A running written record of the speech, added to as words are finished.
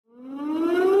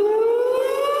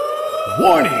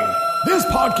Warning! This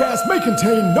podcast may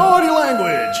contain naughty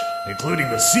language, including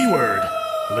the C word.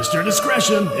 Listener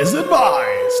discretion is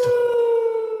advised.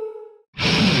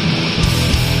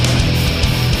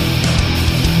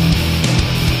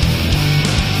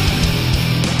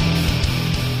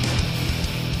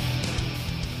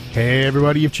 Hey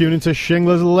everybody, you've tuned into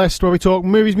Shingler's List, where we talk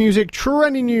movies, music,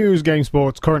 trending news, game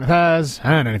sports, current affairs,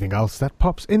 and anything else that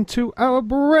pops into our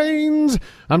brains.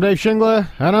 I'm Dave Shingler,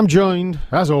 and I'm joined,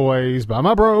 as always, by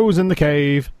my bros in the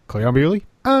cave, Cleon Bewley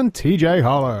and TJ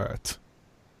Hollert.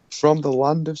 From the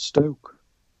land of Stoke.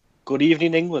 Good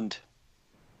evening, England.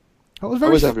 How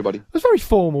is everybody? That was very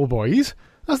formal, boys.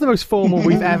 That's the most formal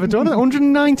we've ever done.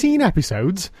 119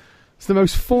 episodes. It's the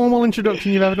most formal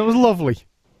introduction you've ever done. It was lovely.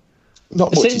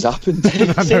 Not much has happened.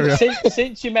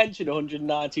 Since you mentioned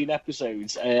 119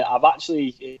 episodes, I've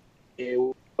actually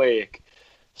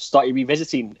started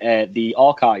revisiting the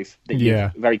archive that you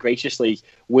very graciously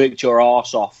worked your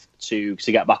arse off to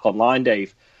get back online,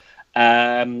 Dave.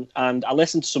 And I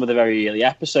listened to some of the very early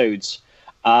episodes,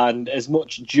 and as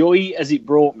much joy as it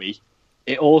brought me,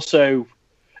 it also...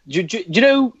 Do you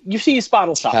know, you've seen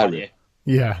Spinal Tap, haven't you?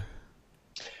 Yeah.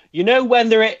 You know when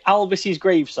they're at Elvis's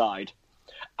graveside,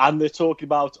 and they're talking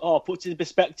about, puts in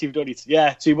perspective, don't it?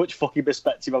 Yeah, too much fucking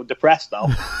perspective. I'm depressed now.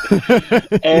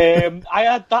 I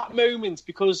had that moment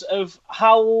because of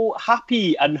how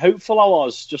happy and hopeful I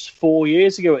was just 4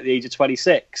 years ago at the age of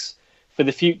 26 for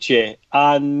the future.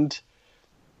 And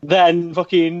then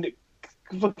fucking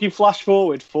flash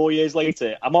forward 4 years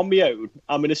later, I'm on my own.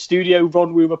 I'm in a studio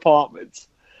one-room apartment.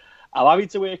 I'm having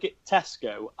to work at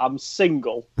Tesco. I'm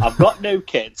single. I've got no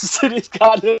kids. And it's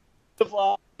kind of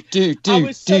like... Dude, I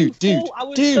was so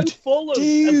full of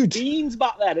beans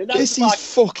back then. And this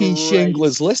is fucking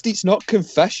Shingler's List. It's not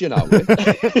confession hour.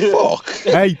 Fuck.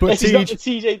 Hey, but this is not the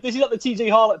TJ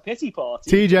Harlot pity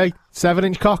party. TJ,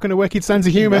 7-inch cock and a wicked sense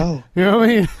of humour. No. You know what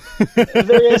I mean?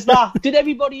 There is that. Did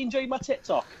everybody enjoy my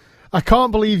TikTok? I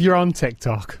can't believe you're on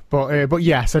TikTok, but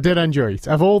yes, I did enjoy it.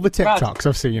 Of all the TikToks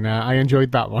I've seen, I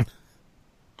enjoyed that one.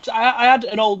 I had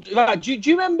an old... Do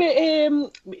you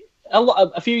remember...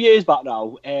 a few years back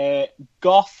now,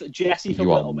 Goth Jessie from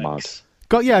Little Mix.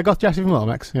 I got Jessie from Little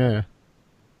Mix. Yeah.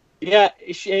 Yeah,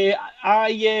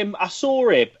 I saw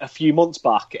her a few months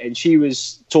back, and she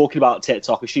was talking about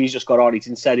TikTok, and she's just got on it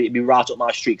and said it'd be right up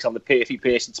my street because I'm the perfect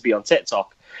person to be on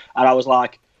TikTok. And I was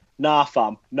like, nah,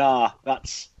 fam, nah,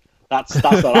 that's not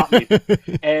happening.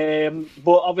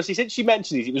 But obviously, since she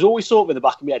mentioned it was always sort of in the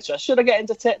back of my head. So should I get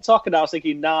into TikTok? And I was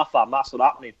thinking, nah, fam, that's not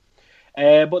happening.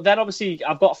 But then obviously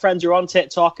I've got friends who are on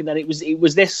TikTok, and then it was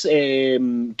this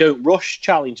Don't Rush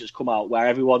challenge that's come out where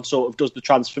everyone sort of does the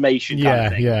transformation kind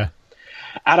of thing. Yeah.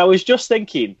 And I was just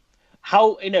thinking,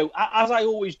 how, as I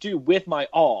always do with my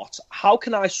art, how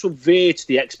can I subvert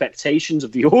the expectations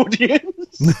of the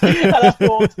audience? And I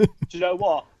thought, do you know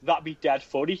what? That'd be dead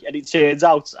funny. And it turns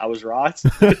out I was right.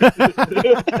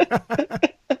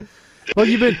 Well,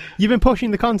 you've been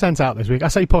pushing the content out this week. I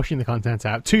say pushing the content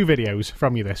out. 2 videos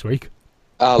from you this week.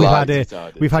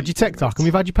 We've had your TikTok and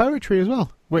we've had your poetry as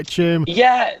well. Which I've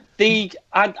been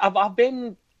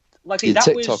like your that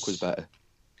TikTok was better.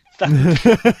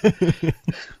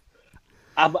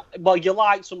 Well, you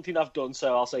like something I've done,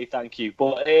 so I'll say thank you.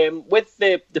 But with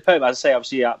the poem, as I say,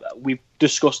 obviously we've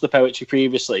discussed the poetry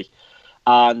previously,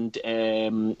 and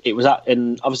it was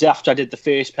and obviously after I did the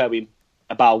first poem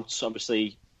about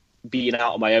obviously being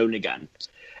out on my own again,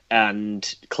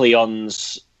 and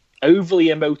Cleon's overly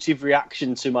emotive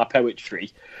reaction to my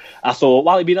poetry, I thought,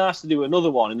 well, it'd be nice to do another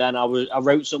one. And then I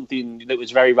wrote something that was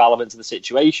very relevant to the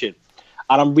situation,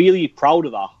 and I'm really proud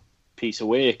of that piece of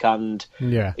work. And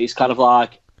it's kind of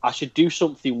like I should do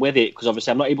something with it because obviously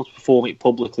I'm not able to perform it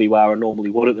publicly where I normally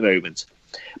would at the moment.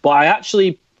 But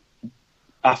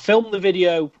I filmed the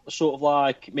video sort of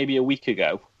like maybe a week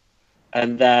ago,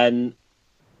 and then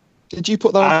did you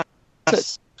put that?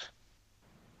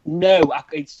 No,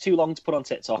 it's too long to put on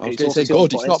TikTok. It's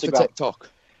not for TikTok.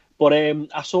 But I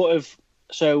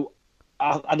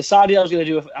decided I was going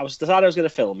to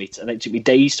film it, and it took me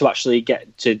days to actually get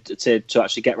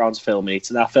actually get around to filming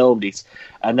it, and I filmed it,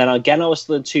 and then again I was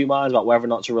still in two minds about whether or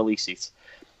not to release it.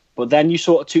 But then you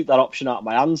sort of took that option out of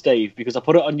my hands, Dave, because I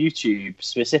put it on YouTube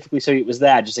specifically so it was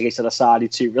there just in case I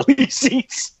decided to release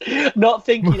it. Not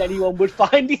thinking anyone would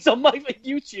find it on my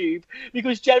YouTube,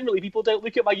 because generally people don't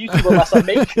look at my YouTube unless I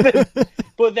make them.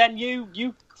 But then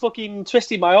you fucking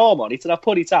twisted my arm on it and I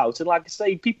put it out, and like I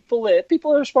say, people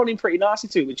are responding pretty nicely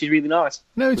to it, which is really nice.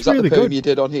 No, it's was that really the poem good. You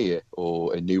did on here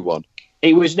or a new one?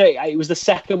 It was the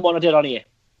second one I did on here.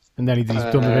 And then he's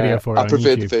done the video for it. I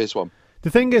preferred YouTube. the first one. The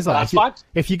thing is, like,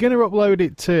 if you're going to upload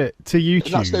it to YouTube...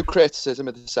 And that's no criticism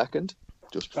of the second.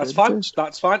 Just That's fine.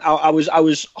 That's fine. I was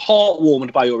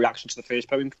heartwarmed by your reaction to the first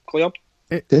poem, Cleon.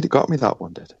 It got me that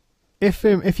one, did. If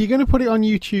you're going to put it on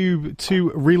YouTube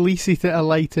to release it at a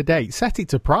later date, set it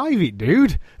to private,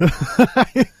 dude.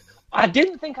 I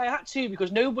didn't think I had to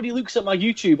because nobody looks at my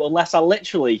YouTube unless I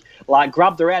literally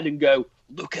grab their head and go,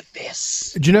 look at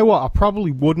this. Do you know what? I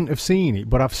probably wouldn't have seen it,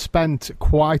 but I've spent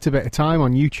quite a bit of time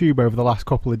on YouTube over the last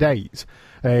couple of days,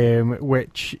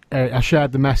 which I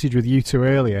shared the message with you two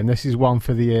earlier, and this is one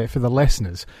for the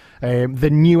listeners. The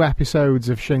new episodes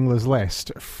of Schindler's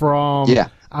List from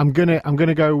I'm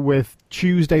gonna go with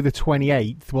Tuesday the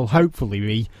 28th will hopefully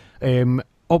be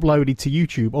uploaded to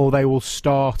YouTube, or they will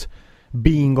start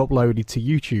being uploaded to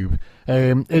YouTube.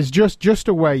 It's just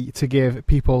a way to give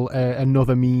people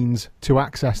another means to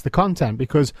access the content,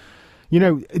 because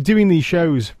doing these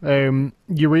shows,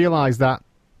 you realise that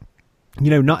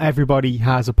not everybody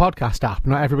has a podcast app.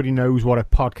 Not everybody knows what a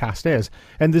podcast is,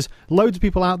 and there's loads of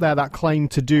people out there that claim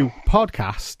to do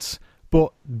podcasts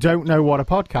but don't know what a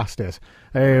podcast is.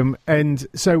 And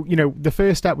so, the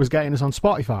first step was getting us on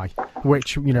Spotify,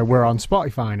 which, we're on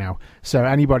Spotify now. So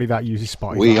anybody that uses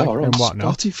Spotify we are on and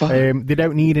whatnot, Spotify. They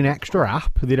don't need an extra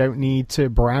app. They don't need to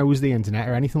browse the internet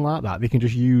or anything like that. They can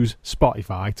just use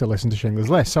Spotify to listen to Schindler's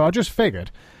List. So I just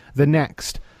figured the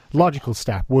next logical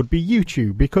step would be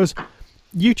YouTube, because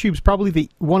YouTube's probably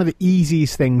one of the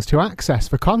easiest things to access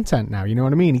for content now. You know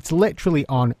what I mean? It's literally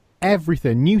on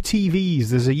everything. New TVs,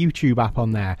 there's a YouTube app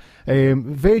on there.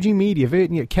 Virgin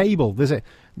Media, cable, there's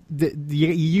the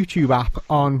YouTube app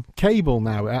on cable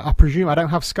now. I presume, I don't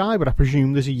have Sky, but I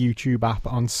presume there's a YouTube app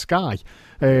on Sky.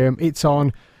 It's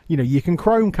on, you can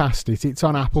Chromecast it. It's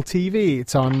on Apple TV.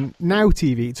 It's on Now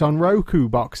TV. It's on Roku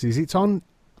boxes. It's on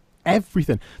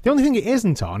everything. The only thing it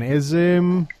isn't on is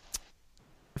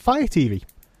Fire TV.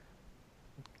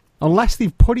 Unless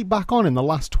they've put it back on in the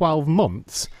last 12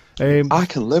 months. I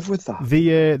can live with that.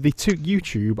 They took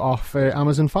YouTube off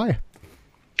Amazon Fire.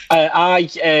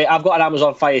 I've got an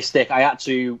Amazon Fire Stick. I had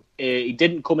to. It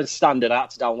didn't come as standard. I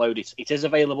had to download it. It is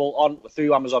available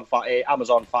through Amazon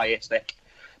Fire Stick,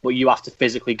 but you have to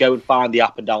physically go and find the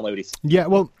app and download it. Yeah,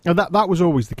 well, that was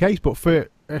always the case. But for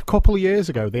a couple of years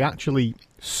ago, they actually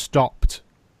stopped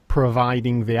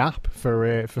providing the app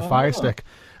for Fire Stick.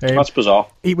 That's bizarre.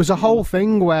 It was a whole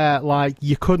thing where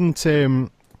you couldn't.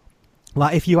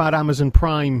 If you had Amazon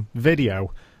Prime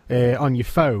Video on your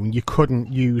phone, you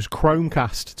couldn't use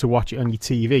Chromecast to watch it on your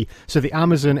TV. So the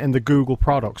Amazon and the Google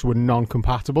products were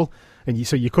non-compatible, and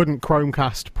so you couldn't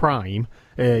Chromecast Prime.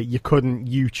 You couldn't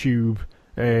YouTube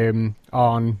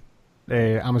on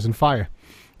Amazon Fire.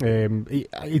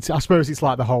 I suppose it's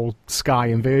like the whole Sky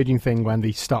and Virgin thing when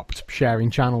they stopped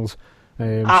sharing channels.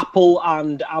 Apple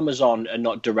and Amazon are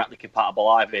not directly compatible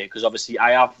either, because obviously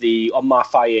I have on my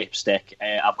Fire Stick,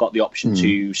 I've got the option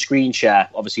to screen share,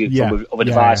 obviously from other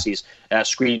devices,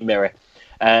 screen mirror.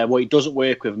 What it doesn't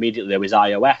work with immediately though is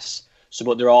iOS.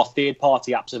 But there are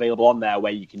third-party apps available on there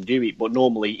where you can do it, but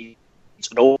normally it's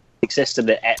an automatic system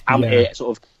that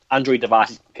sort of Android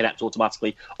devices can connect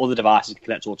automatically, other devices can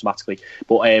connect automatically,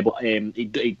 but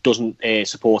it doesn't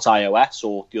support iOS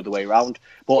or the other way around.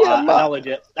 But I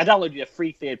downloaded a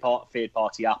free third party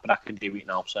app, and I can do it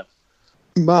now. So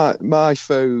my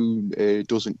phone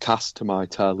doesn't cast to my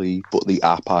telly, but the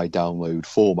app I download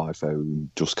for my phone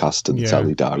just casts to the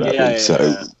telly directly.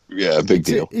 Big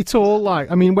deal. It's all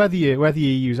whether you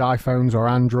use iPhones or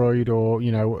Android or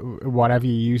whatever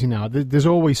you're using now, there's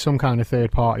always some kind of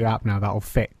third party app now that'll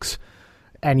fix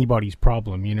anybody's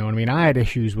problem. You know what I mean? I had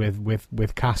issues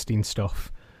with casting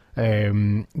stuff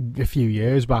a few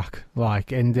years back,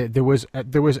 and there was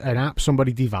an app,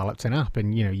 somebody developed an app,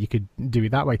 and you could do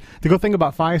it that way. The good thing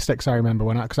about Fire Sticks, I remember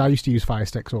because I used to use Fire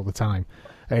Sticks all the time,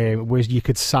 was you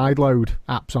could sideload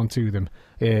apps onto them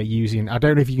using, I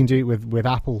don't know if you can do it with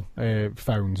Apple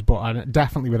phones, but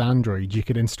definitely with Android you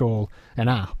could install an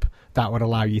app that would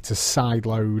allow you to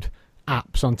sideload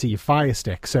apps onto your Fire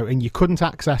Stick. And you couldn't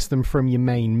access them from your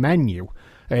main menu,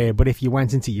 but if you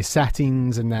went into your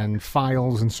settings and then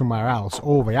files and somewhere else,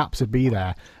 all the apps would be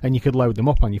there, and you could load them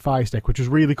up on your Fire Stick, which was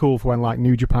really cool for when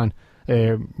New Japan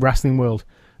Wrestling World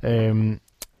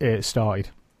started.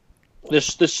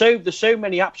 There's so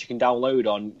many apps you can download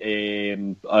on.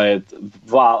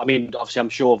 Obviously, I'm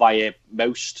sure via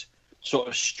most sort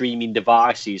of streaming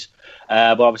devices,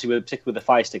 but obviously, particularly with the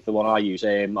Fire Stick, the one I use.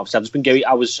 Obviously, I've just been going.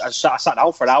 I sat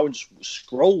down for an hour and just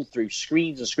scrolled through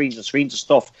screens and screens and screens of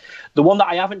stuff. The one that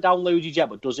I haven't downloaded yet,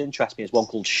 but does interest me, is one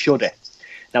called Shudder.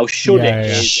 Now, Shudder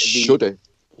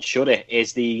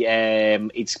is the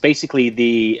it's basically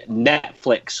the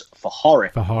Netflix for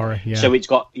horror. For horror, yeah. So it's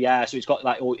got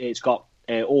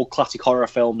all classic horror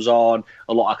films on,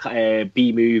 a lot of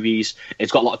B movies.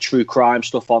 It's got a lot of true crime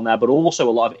stuff on there, but also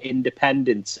a lot of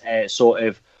independent sort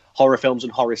of horror films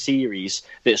and horror series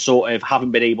that sort of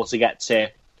haven't been able to get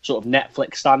to sort of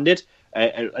Netflix standard,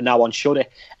 are now on Shudder.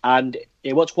 And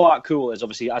what's quite cool is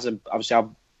obviously I've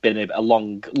been a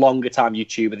longer time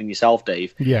YouTuber than yourself,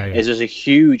 Dave. Is there's a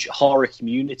huge horror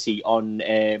community on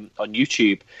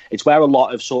YouTube. It's where a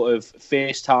lot of sort of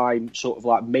first time sort of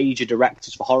like major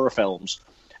directors for horror films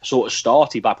sort of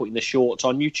started by putting the shorts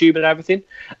on YouTube and everything.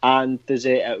 And there's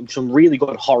some really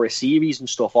good horror series and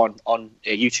stuff on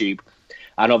YouTube.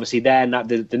 And obviously, then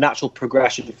the natural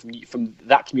progression from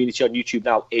that community on YouTube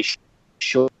now is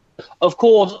Shudder. Of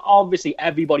course, obviously,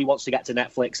 everybody wants to get to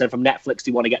Netflix, and from Netflix,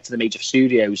 they want to get to the major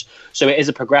studios. So it is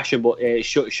a progression, but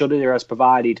Shudder has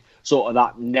provided sort of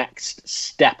that next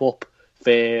step up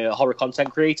for horror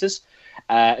content creators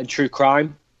and true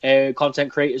crime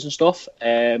content creators and stuff,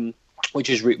 which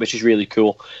is really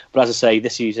cool. But as I say,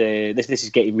 this is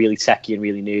getting really techie and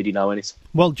really nerdy now, isn't it?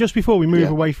 Well, just before we move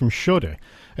away from Shudder,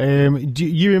 do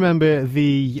you remember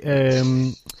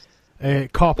the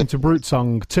Carpenter Brute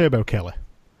song Turbo Killer?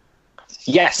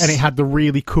 Yes. And it had the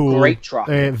really cool great track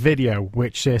video,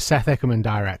 which Seth Eckerman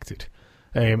directed.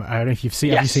 I don't know if have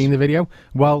you seen the video?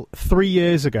 Well, 3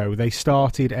 years ago, they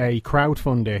started a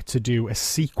crowdfunder to do a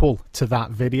sequel to that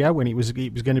video, and it was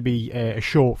going to be a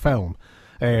short film.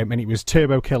 And it was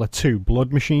Turbo Killer 2,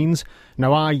 Blood Machines.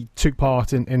 Now, I took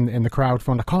part in the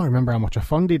crowdfund. I can't remember how much I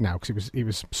funded now, because it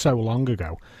was so long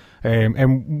ago.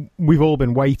 And we've all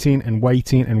been waiting and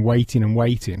waiting and waiting and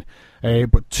waiting.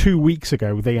 But 2 weeks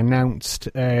ago, they announced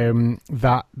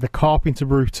that the Carpenter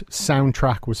Brute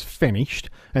soundtrack was finished,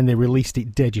 and they released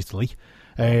it digitally.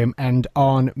 And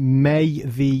on May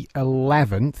the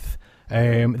 11th,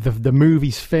 the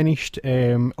movie's finished.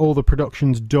 All the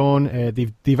production's done.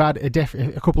 They've had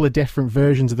a couple of different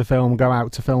versions of the film go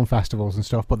out to film festivals and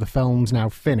stuff, but the film's now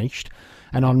finished.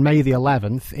 And on May the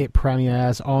 11th, it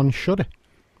premieres on Shudder.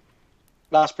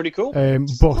 That's pretty cool.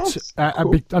 But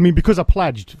I mean, because I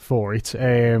pledged for it,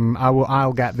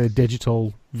 I'll get the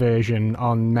digital version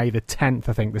on May the 10th.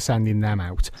 I think they're sending them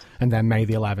out, and then May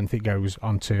the 11th it goes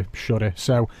onto Shudder.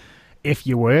 So, if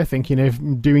you were thinking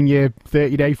of doing your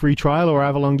 30-day free trial or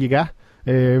however long you get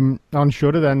on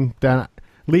Shudder, then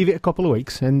leave it a couple of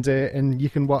weeks, and you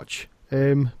can watch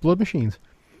Blood Machines.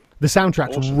 The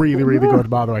soundtrack's really, really good,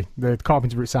 by the way. The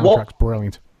Carpenter Brute soundtrack's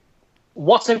brilliant.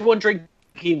 What's everyone drinking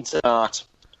tonight?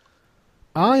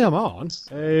 I am on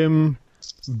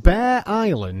Bear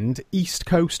Island East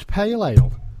Coast Pale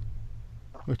Ale,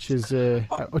 which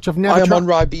I've never. I am on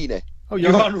Ribena. Oh,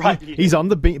 you're on Ribena. He's on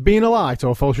the Bean Light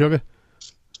or full sugar.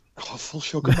 Oh, full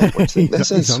sugar.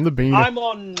 He's on the Bean.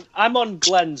 I'm on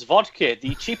Glen's vodka,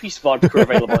 the cheapest vodka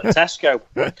available at Tesco.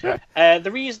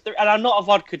 The reason, and I'm not a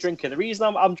vodka drinker. The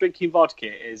reason I'm drinking vodka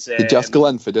is did you ask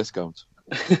Glen for discount?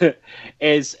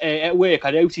 is at work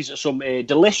I noticed that some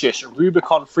delicious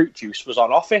Rubicon fruit juice was on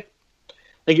offer. I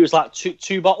think it was like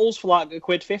two bottles for like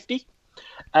 £1.50.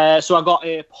 So I got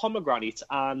a pomegranate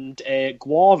and a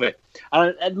guava,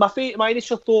 and my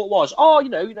initial thought was,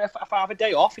 if I have a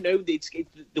day off, the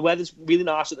weather's really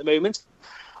nice at the moment.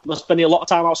 I'm spending a lot of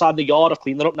time outside the yard. I've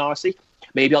cleaned it up nicely.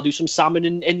 Maybe I'll do some salmon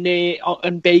and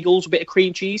bagels, a bit of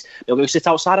cream cheese. I'll go sit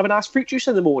outside, have a nice fruit juice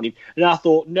in the morning. And I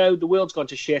thought, no, the world's gone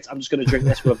to shit. I'm just going to drink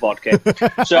this with vodka.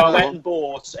 So I went and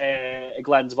bought a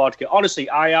Glen's vodka. Honestly,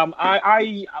 I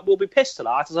will be pissed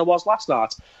tonight as I was last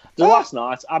night. Last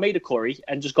night, I made a curry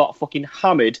and just got fucking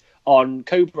hammered on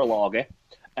Cobra Lager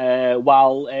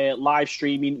while live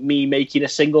streaming me making a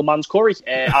single man's curry.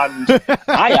 And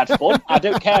I had fun. I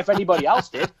don't care if anybody else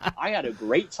did. I had a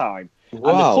great time. Wow,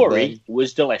 and the curry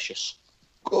was delicious.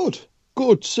 Good.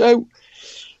 So,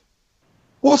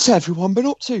 what's everyone been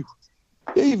up to?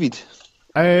 David?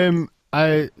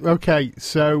 Okay,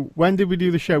 so when did we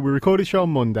do the show? We recorded the show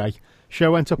on Monday.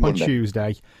 Show went up on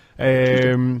Tuesday.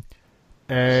 Fell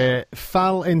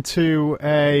into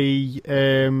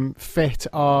a fit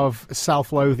of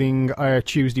self-loathing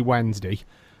Tuesday, Wednesday.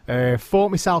 Fought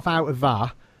myself out of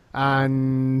that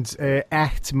and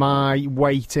ate my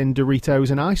weight in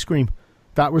Doritos and ice cream.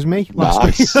 That was me last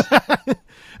week.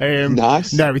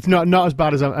 Nice. No, it's not as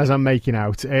bad as I'm making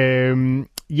out.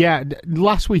 Yeah,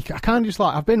 last week I kind of just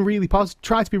I've been really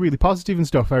tried to be really positive and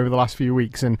stuff over the last few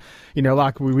weeks, and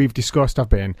like we've discussed, I've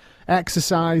been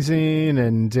exercising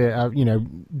and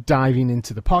diving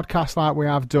into the podcast like we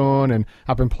have done, and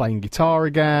I've been playing guitar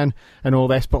again and all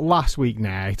this. But last week,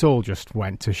 it all just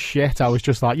went to shit. I was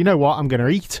just like, you know what, I'm going to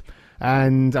eat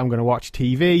and I'm going to watch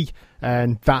TV,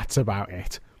 and that's about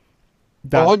it.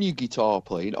 On your guitar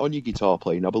playing,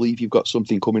 I believe you've got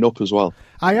something coming up as well.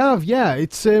 I have, yeah.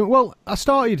 It's I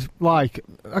started I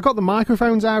got the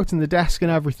microphones out and the desk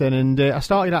and everything, and I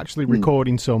started actually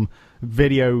recording some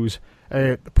videos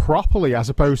properly, as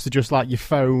opposed to just like your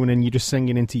phone and you're just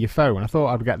singing into your phone. I thought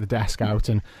I'd get the desk out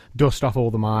and dust off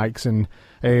all the mics, and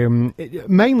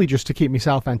mainly just to keep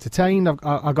myself entertained.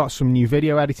 I got some new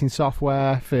video editing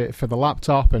software for the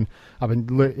laptop, and I've been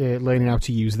learning how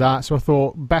to use that. So I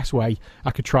thought best way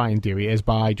I could try and do it is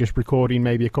by just recording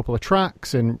maybe a couple of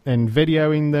tracks and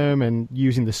videoing them and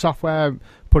using the software,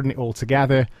 putting it all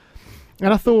together.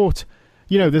 And I thought,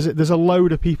 there's a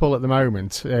load of people at the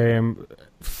moment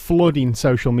flooding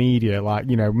social media, like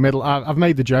I've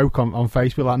made the joke on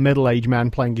Facebook, like middle-aged men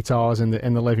playing guitars in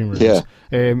the living rooms. Yeah.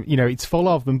 It's full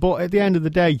of them, but at the end of the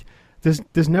day,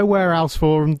 there's nowhere else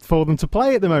for them to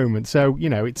play at the moment. So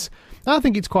I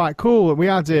think it's quite cool. We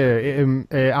had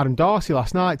Adam Darcy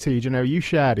last night, TJ. You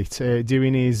shared it,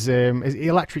 doing his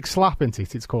Electric Slap, isn't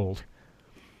it? It's called.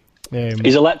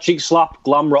 His Electric Slap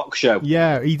glam rock show.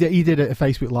 Yeah, he did it at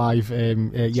Facebook Live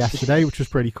yesterday, which was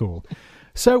pretty cool.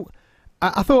 So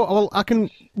I thought, well, I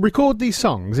can record these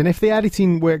songs, and if the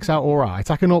editing works out all right,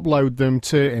 I can upload them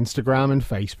to Instagram and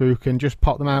Facebook and just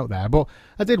pop them out there. But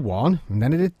I did one, and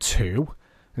then I did two,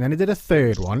 and then I did a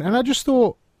third one, and I just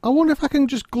thought, I wonder if I can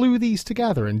just glue these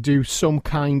together and do some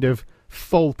kind of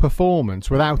full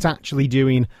performance without actually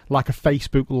doing like a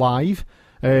Facebook Live.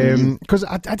 Because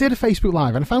I did a Facebook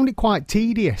Live and I found it quite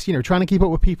tedious, trying to keep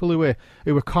up with people who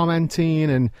were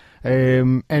commenting and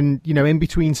in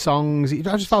between songs.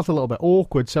 I just felt a little bit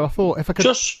awkward. So I thought if I could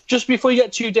just before you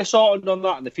get too disheartened on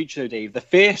that in the future, Dave, the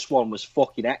first one was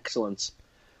fucking excellent.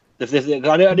 I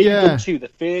know you've done two.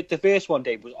 The first one,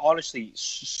 Dave, was honestly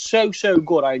so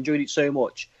good. I enjoyed it so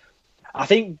much. I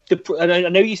think I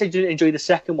know you said you didn't enjoy the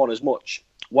second one as much.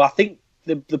 Well, I think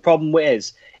the problem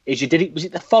is you did it. Was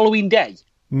it the following day?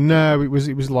 No, it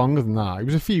was longer than that. It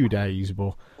was a few days,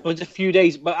 but it was a few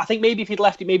days. But I think maybe if you'd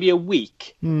left it maybe a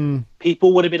week,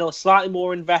 people would have been slightly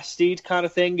more invested, kind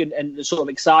of thing, and sort of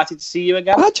excited to see you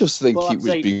again. I just think it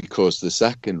was because the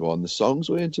second one, the songs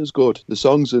weren't as good. The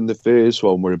songs in the first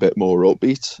one were a bit more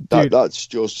upbeat. That's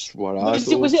just what I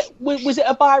thought. Was it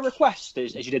a by request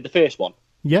as you did the first one?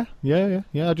 Yeah.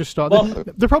 I just started. Well,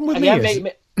 the problem with me is.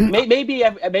 Maybe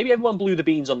everyone blew the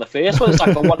beans on the first one. It's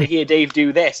like, I want to hear Dave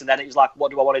do this, and then it was like,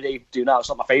 what do I want to Dave do now? It's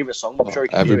not my favourite song, but I'm sure he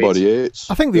can everybody do it. Is.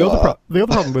 I think the other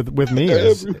problem with me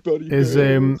is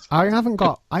I haven't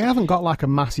got like a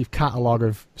massive catalogue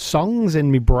of songs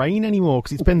in my brain anymore,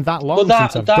 because it's been that long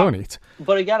since I've done it.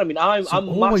 But again, I mean, I'm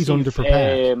always massive,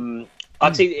 underprepared.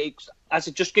 I'd say, as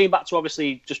just going back to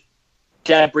obviously just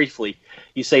briefly,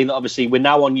 you're saying that obviously we're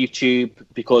now on YouTube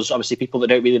because obviously people that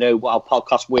don't really know what our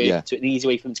podcast work, it's an easy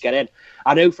way for them to get in.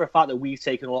 I know for a fact that we've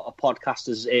taken a lot of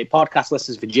podcast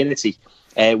listeners' virginity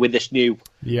with this new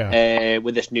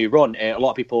run. A lot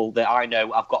of people that I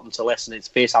know, I've got them to listen. It's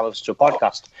the first time I've listened to a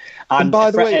podcast. And by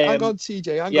the way, hang on,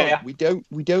 TJ,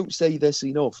 we don't say this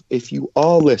enough. If you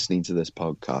are listening to this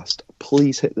podcast,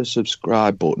 please hit the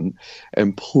subscribe button,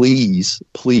 and please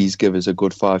give us a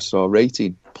good 5-star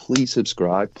rating. Please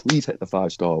subscribe, please hit the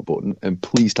 5-star button, and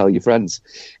please tell your friends.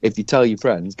 If you tell your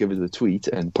friends, give us a tweet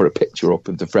and put a picture up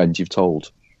of the friends you've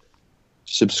told.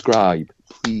 Subscribe,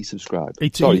 please subscribe.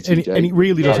 And it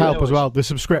really does help as well. The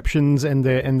subscriptions and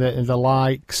the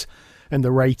likes and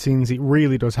the ratings, it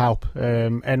really does help.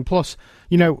 And plus,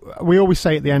 we always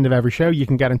say at the end of every show, you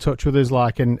can get in touch with us.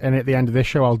 And at the end of this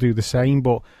show, I'll do the same.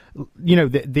 But the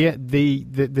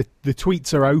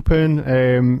tweets are open.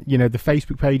 The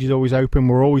Facebook page is always open.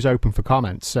 We're always open for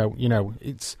comments. So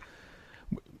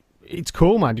it's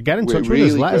cool, man. Get in touch with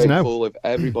us. Let us know. We're really grateful of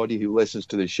everybody who listens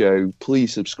to the show.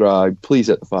 Please subscribe. Please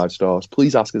hit the 5 stars.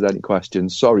 Please ask us any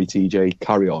questions. Sorry, TJ.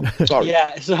 Carry on. Sorry.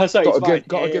 Yeah, sorry.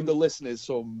 Got to give the listeners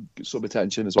some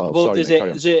attention as well. Well,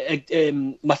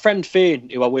 sorry, my friend Fern,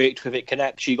 who I worked with at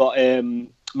Connect, she got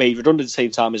made redundant at the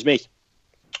same time as me.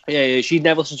 She'd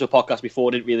never listened to a podcast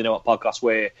before, didn't really know what podcasts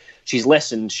were. She's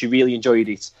listened. She really enjoyed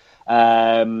it. So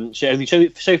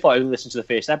far, I only listened to the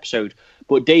first episode.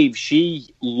 But Dave,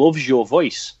 she loves your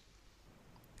voice.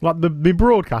 Like the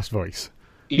broadcast voice?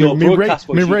 Your broadcast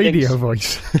voice. My radio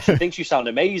voice. She thinks you sound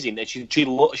amazing. And she's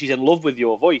in love with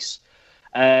your voice.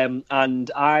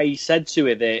 And I said to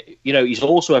her that, he's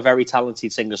also a very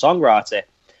talented singer-songwriter.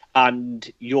 And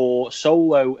your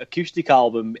solo acoustic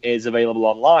album is available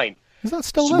online. Is that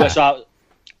still there?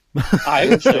 I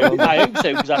hope so.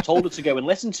 Because I told her to go and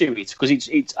listen to it, because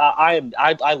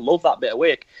I love that bit of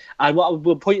work. And what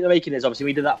the point they're making is, obviously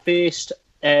we did that first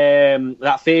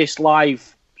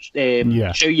live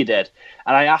show you did,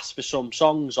 and I asked for some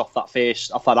songs off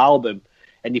that album,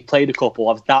 and you played a couple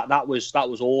of that. That was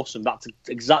awesome. That's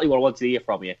exactly what I wanted to hear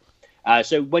from you.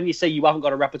 So when you say you haven't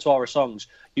got a repertoire of songs,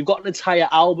 you've got an entire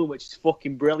album which is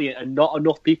fucking brilliant, and not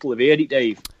enough people have heard it,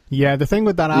 Dave. Yeah, the thing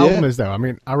with that album is, though, I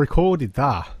mean, I recorded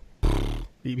that.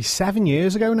 It'd be 7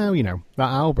 years ago now, you know, that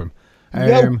album.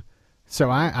 So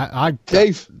I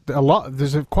Dave,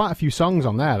 there's quite a few songs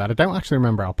on there that I don't actually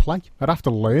remember I'll play. I'd have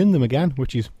to learn them again,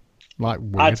 which is like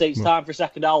weird. I'd say it's time for a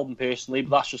second album, personally, but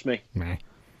that's just me. Nah,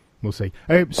 we'll see.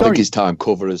 I think it's time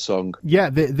cover a song. Yeah,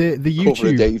 the YouTube cover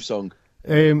a Dave song.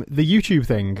 The YouTube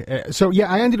thing. So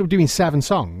yeah, I ended up doing 7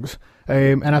 songs,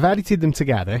 and I've edited them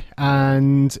together.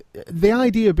 And the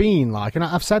idea being, like, and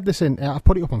I've said this I've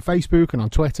put it up on Facebook and on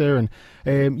Twitter, and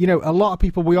you know, a lot of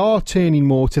people, we are turning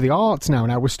more to the arts now.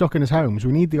 Now we're stuck in our homes.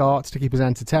 We need the arts to keep us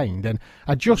entertained. And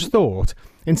I just thought,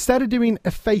 instead of doing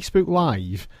a Facebook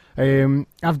Live,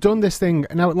 I've done this thing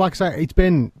now. Like I say, it's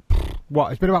been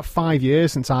about 5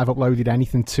 years since I've uploaded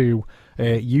anything to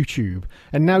YouTube,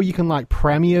 and now you can like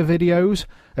premiere videos.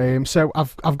 So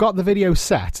I've got the video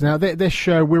set now. This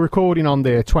show we're recording on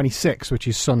the 26th, which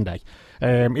is Sunday.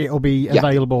 It'll be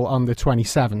available on the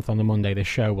 27th on the Monday. This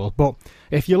show will. But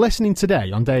if you're listening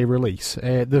today on day of release,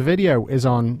 the video is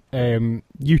on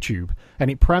YouTube, and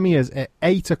it premieres at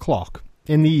 8:00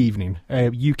 in the evening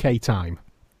UK time,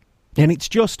 and it's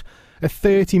just a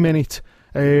 30-minute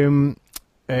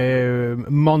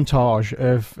montage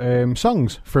of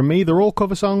songs from me. They're all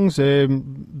cover songs.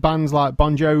 Bands like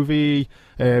Bon Jovi,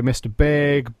 Mr.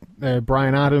 Big,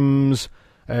 Bryan Adams.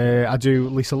 I do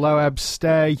Lisa Loeb's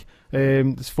Stay.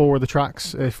 There's 4 of the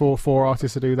tracks, four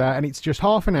artists to do that, and it's just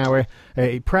half an hour.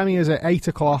 It premieres at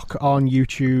 8:00 on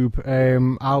YouTube.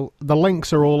 The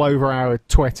links are all over our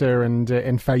Twitter and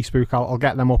Facebook. I'll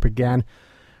get them up again.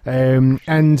 And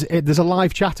there's a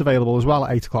live chat available as well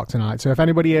at 8:00 tonight. So if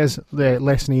anybody is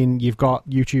listening, you've got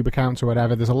YouTube accounts or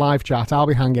whatever, there's a live chat. I'll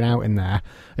be hanging out in there.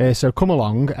 So come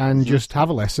along and just have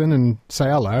a listen and say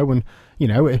hello. And, you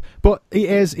know, but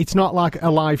it's not like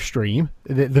a live stream.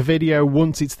 The video,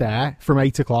 once it's there from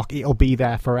 8:00, it'll be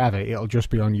there forever. It'll just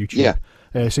be on YouTube.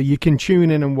 Yeah. So you can tune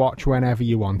in and watch whenever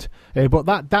you want. But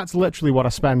that's literally what I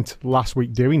spent last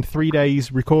week doing. 3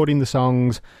 days recording the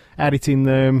songs, editing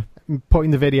them,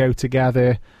 putting the video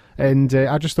together, and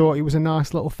I just thought it was a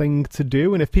nice little thing to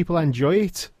do. And if people enjoy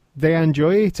it, they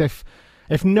enjoy it. If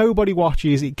nobody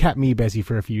watches, it kept me busy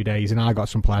for a few days, and I got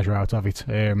some pleasure out of it.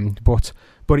 But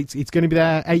it's going to be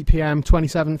there 8 p.m.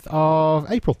 27th of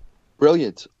April.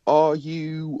 Brilliant. Are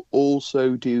you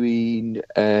also doing?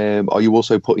 Are you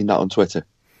also putting that on Twitter?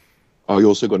 Are you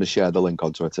also going to share the link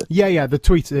on Twitter? Yeah. The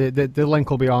tweet, the link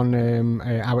will be on.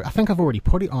 I think I've already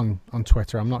put it on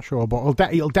Twitter. I'm not sure, but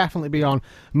it'll definitely be on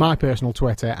my personal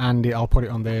Twitter, and I'll put it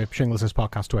on the Shinglers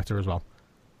Podcast Twitter as well.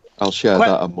 I'll share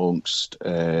that amongst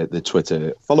the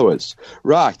Twitter followers.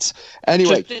 Right.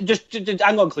 Anyway, just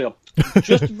hang on, Cleo.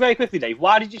 Just very quickly, Dave.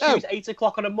 Why did you choose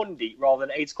 8:00 on a Monday rather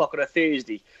than 8:00 on a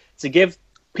Thursday to give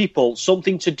people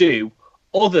something to do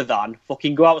other than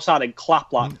fucking go outside and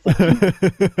clap like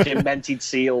fucking demented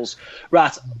seals?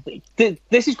 Right.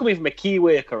 This is coming from a key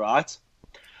worker, right?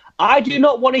 I do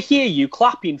not want to hear you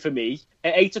clapping for me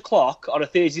at 8:00 on a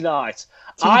Thursday night.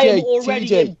 I am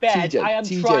already in bed. I am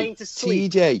trying to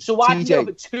sleep. So I can get up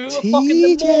at 2:00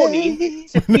 in the morning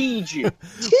to feed you.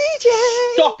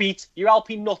 Stop it. You're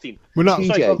helping nothing. We're not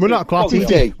clapping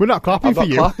for you. We're not clapping for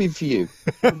you. I'm not clapping for you.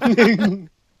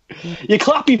 You're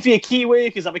clapping for your key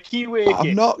workers. I'm a key worker.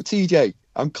 I'm not, TJ.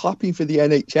 I'm clapping for the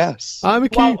NHS. I'm a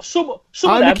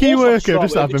key worker.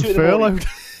 Just I've been furloughed.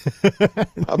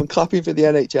 I'm clapping for the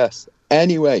NHS.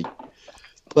 Anyway,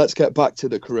 let's get back to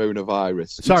the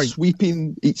coronavirus. Sorry,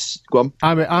 Go on.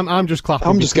 I'm just clapping.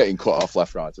 I'm just getting cut off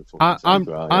left, right, and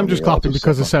I'm just clapping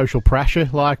because of social pressure.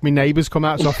 Like, my neighbours come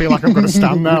out, so I feel like I'm going to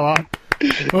stand there. Like,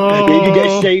 oh. You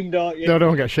get shamed, aren't you? No,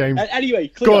 don't get shamed.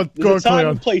 Anyway, there's a time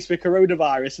and place for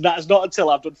coronavirus, and that's not until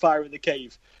I've done Fire in the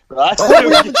Cave. Right? Oh,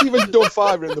 we haven't even done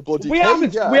Fire in the bloody cave.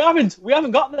 We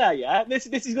haven't got there yet. This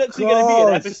is literally going to be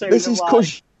an episode. This is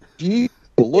because you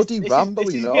bloody rambling.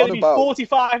 This is going to be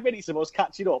 45 minutes of us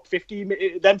catching up. 15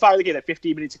 minutes, then Fire again at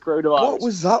 15 minutes of coronavirus. What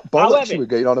was that bollocks you were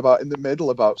going on about in the middle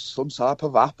about some type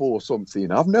of app or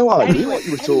something? I've no idea what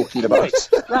you were talking about.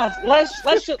 Right,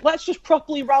 let's just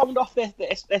properly round off this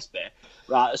bit.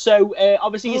 Right, so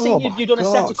obviously you've done a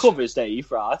set of covers, Dave.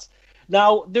 Right.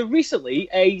 Now, recently,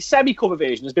 a semi-cover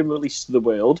version has been released to the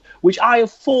world, which I have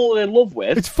fallen in love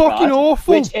with. It's fucking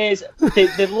awful. Which is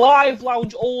the Live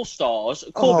Lounge All-Stars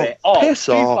cover of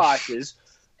Foo Fighters,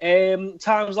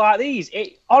 times like these.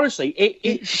 It honestly,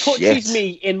 it touches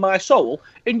me in my soul,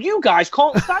 and you guys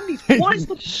can't stand it. What is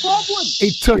the problem?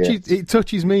 It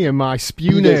touches me in my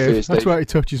spew nerve. That's where it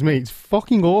touches me. It's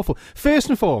fucking awful. First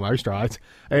and foremost, right?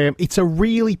 It's a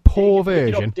really poor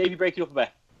version. Davey, break it up a bit.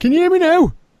 Can you hear me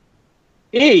now?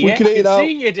 Hey, I can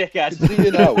see you, dickhead. See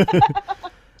you now.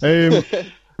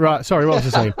 Right, sorry, what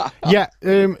was I saying? Yeah,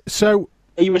 so...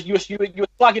 You were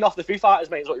slagging off the Foo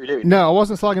Fighters, mate, is what you were doing. No, I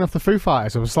wasn't slagging off the Foo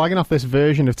Fighters. I was slagging off this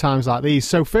version of Times Like These.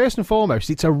 So first and foremost,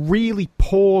 it's a really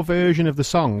poor version of the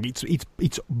song.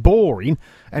 It's boring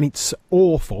and it's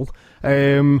awful.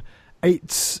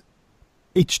 It's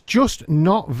just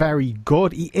not very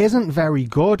good. It isn't very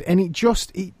good, and it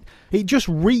just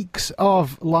reeks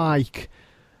of like...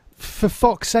 For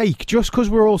fuck's sake, just because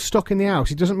we're all stuck in the house,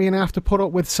 it doesn't mean I have to put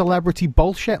up with celebrity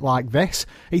bullshit like this.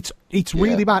 It's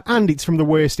really bad, and it's from the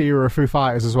worst era of Foo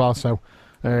Fighters as well. So,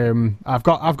 I've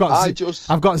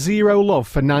got zero love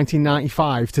for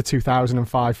 1995 to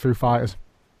 2005 Foo Fighters.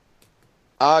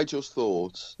 I just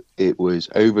thought it was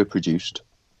overproduced.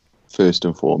 First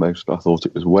and foremost, I thought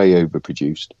it was way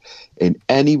overproduced. In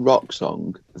any rock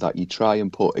song that you try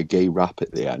and put a gay rap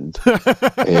at the end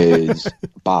is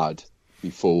bad.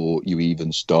 Before you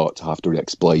even start to have to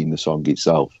explain the song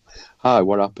itself. Hi,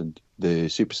 what happened? The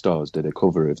Superstars did a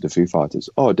cover of the Foo Fighters.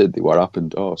 Oh, did they? What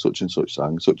happened? Oh, such and such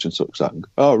sang, such and such sang.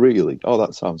 Oh, really? Oh,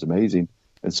 that sounds amazing.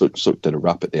 And such did a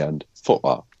rap at the end. Fuck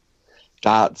that.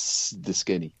 That's the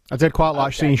skinny. I did quite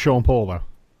like seeing Sean Paul, though.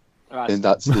 Right. And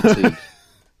that's the tea.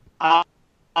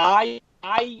 I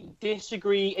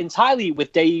disagree entirely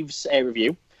with Dave's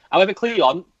review. However,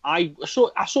 Cleon, I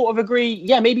sort of agree.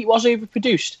 Yeah, maybe it was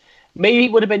overproduced. Maybe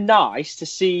it would have been nice to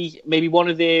see maybe one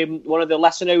of the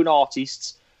lesser known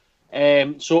artists,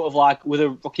 sort of like with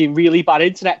a fucking really bad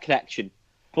internet connection,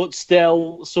 but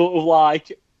still sort of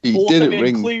like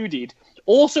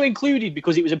also included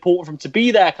because it was important for him to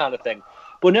be there, kind of thing.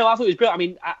 But no, I thought it was brilliant. I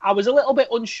mean, I was a little bit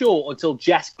unsure until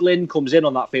Jess Glynn comes in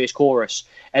on that first chorus,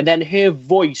 and then her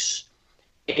voice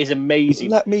is amazing.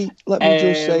 Let me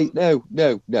just say no,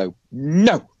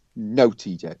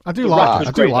 TJ. I do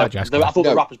like Jess. I thought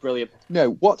the rap was brilliant.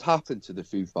 No, what happened to the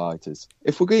Foo Fighters?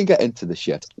 If we're going to get into the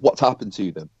shit, what's happened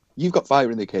to them? You've got Fire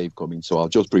in the Cave coming, so I'll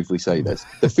just briefly say this.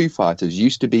 The Foo Fighters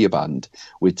used to be a band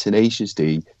with Tenacious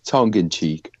D,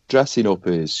 tongue-in-cheek, dressing up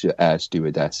as air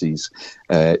stewardesses,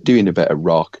 doing a bit of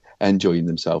rock, enjoying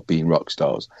themselves, being rock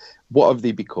stars. What have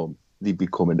they become? They've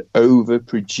become an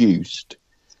overproduced...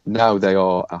 Now they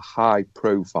are a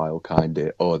high-profile kind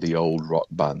of, or the old rock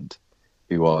band,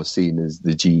 who are seen as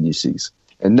the geniuses.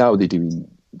 And now they're doing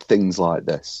things like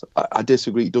this. I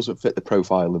disagree. It doesn't fit the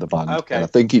profile of the band. Okay. And I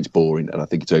think it's boring, and I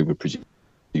think it's overproduced.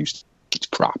 It's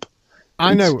crap.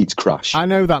 It's crash. I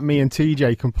know that me and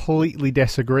TJ completely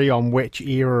disagree on which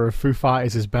era of Foo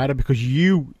Fighters is better, because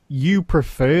you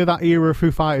prefer that era of Foo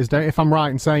Fighters, don't you? If I'm right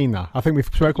in saying that. I think we've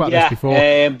spoken about this before.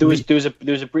 There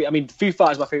was a brief. I mean, Foo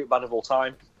Fighters is my favourite band of all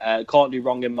time. Can't do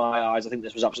wrong in my eyes. I think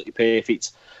this was absolutely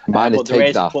perfect. But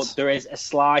there is a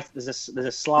slight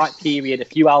period, a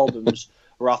few albums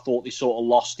where I thought they sort of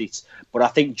lost it. But I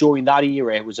think during that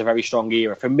era, it was a very strong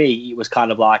era. For me, it was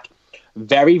kind of like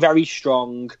very, very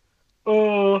strong.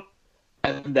 And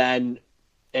then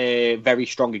very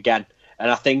strong again.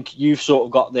 And I think you've sort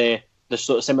of got the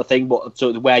sort of similar thing, but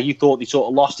sort of where you thought they sort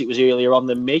of lost it was earlier on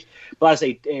than me. But as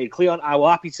I say, Cleon, I will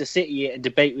happy to sit here and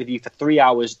debate with you for 3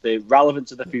 hours the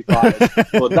relevance of the Foo Fighters.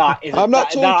 But that is I'm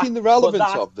not talking the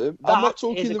relevance of them. I'm not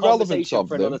talking the relevance of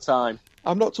them.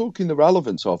 I'm not talking the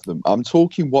relevance of them. I'm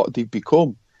talking what they've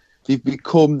become. They've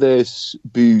become this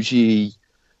bougie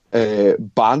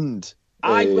band.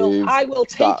 I will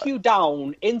take you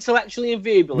down intellectually and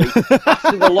verbally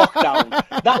after the lockdown.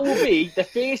 That will be the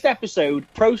first episode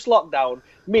post-lockdown.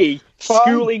 Me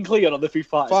schooling Cleon on the Foo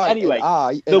Fighters. Anyway,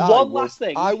 last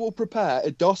thing I will prepare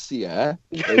a dossier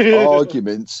of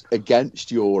arguments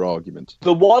against your argument.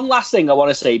 The one last thing I want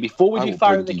to say before we do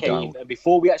Fire in the Cave and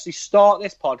before we actually start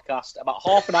this podcast about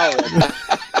half an hour ago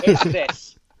is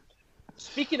this.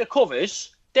 Speaking of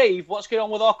covers, Dave, what's going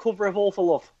on with our cover of All for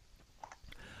Love?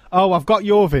 Oh, I've got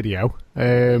your video.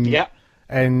 Yeah.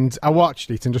 And I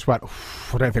watched it and just went,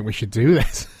 I don't think we should do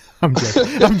this. I'm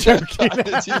joking. I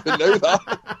didn't even know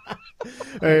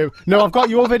that. No, I've got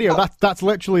your video. That's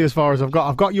literally as far as I've got.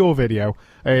 I've got your video.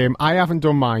 I haven't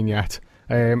done mine yet.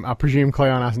 I presume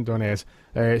Cleon hasn't done his.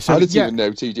 So, I didn't even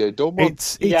know TJ done one.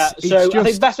 So I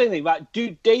think that's the thing. Right?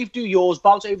 Dave, do yours.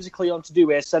 Bounce over to Cleon to do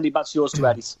his. Send it back to yours to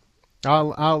Eddie's.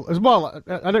 I'll as well.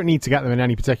 I don't need to get them in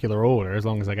any particular order as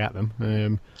long as I get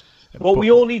them. Well,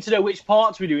 we all need to know which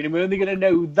parts we're doing, and we're only going to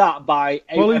know that by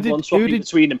everyone swapping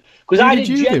between them. Because I did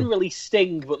generally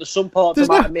Sting, but there's some parts I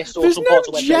might have missed, or some parts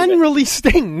I went over. There's no generally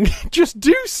Sting. Just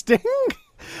do Sting.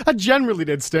 I generally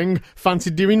did Sting.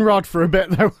 Fancied doing Rod for a bit,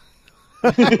 though.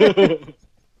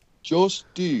 Just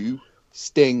do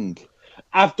Sting.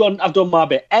 I've done my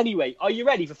bit. Anyway, are you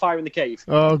ready for Fire in the Cave?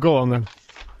 Oh, go on then.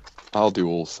 I'll do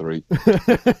all three.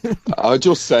 I'll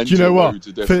just send you loads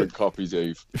of different copies,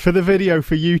 Eve. For the video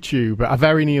for YouTube, I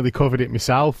very nearly covered it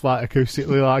myself, like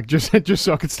acoustically, like just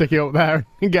so I could stick it up there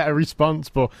and get a response.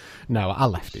 But no, I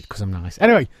left it because I'm nice.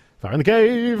 Anyway, Fire in the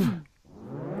Cave.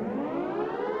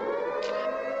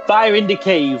 Fire in the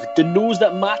Cave, the news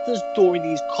that matters during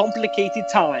these complicated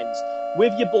times.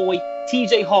 With your boy,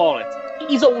 TJ Harlett.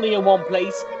 He's only in one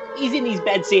place. He's in his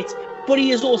bedsit, but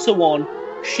he is also on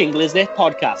Shingler's Net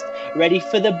Podcast. Ready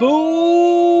for the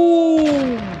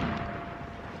boom?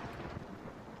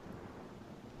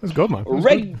 That's good, man.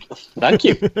 Thank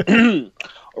you.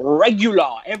 Regular,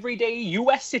 everyday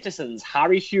US citizens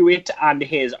Harry Hewitt and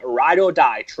his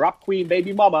ride-or-die trap queen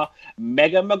baby mama,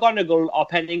 Megan McGonagall, are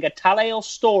penning a tale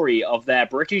story of their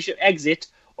British exit,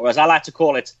 or as I like to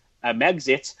call it, a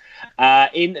Megxit,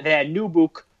 in their new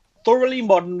book, Thoroughly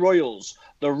Modern Royals,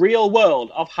 The Real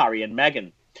World of Harry and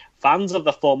Meghan. Fans of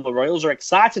the former royals are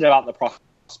excited about the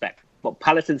prospect, but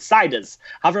palace insiders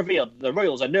have revealed the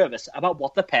royals are nervous about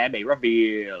what the pair may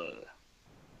reveal.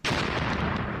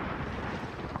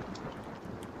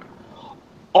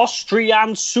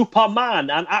 Austrian Superman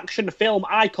and action film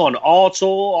icon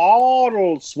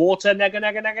Arnold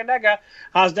Schwarzenegger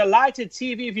has delighted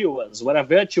TV viewers with a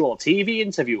virtual TV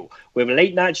interview with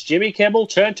late night's Jimmy Kimmel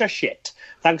turned to shit,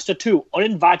 thanks to two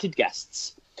uninvited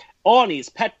guests. Arnie's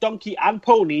pet donkey and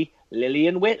pony,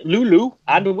 Lulu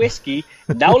and Whiskey,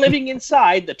 now living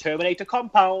inside the Terminator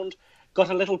compound,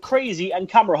 got a little crazy and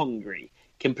camera hungry,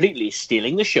 completely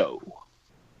stealing the show.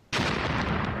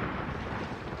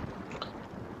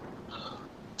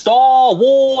 Star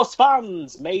Wars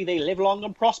fans, may they live long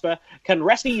and prosper, can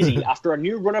rest easy after a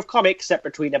new run of comics set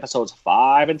between episodes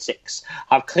 5 and 6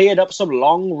 have cleared up some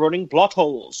long-running plot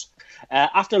holes.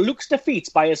 After Luke's defeat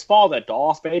by his father,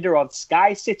 Darth Vader, on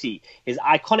Sky City, his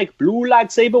iconic blue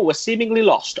lightsaber was seemingly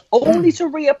lost, only to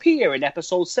reappear in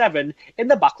Episode 7 in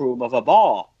the back room of a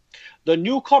bar. The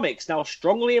new comics now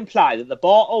strongly imply that the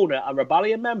bar owner and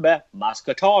Rebellion member, Maz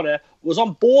Kanata, was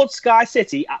on board Sky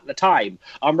City at the time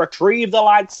and retrieved the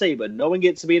lightsaber, knowing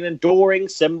it to be an enduring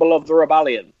symbol of the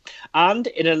Rebellion. And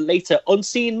in a later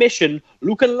unseen mission,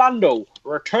 Luke and Lando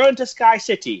return to Sky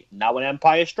City, now an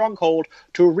Empire stronghold,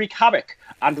 to wreak havoc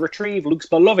and retrieve Luke's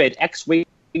beloved X-Wing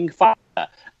fighter,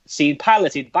 seen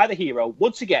piloted by the hero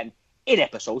once again in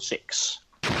Episode 6.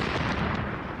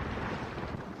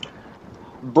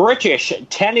 British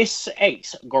tennis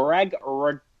ace Greg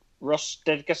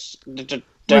Rustevsky.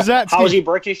 How's he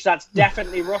British? That's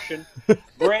definitely Russian.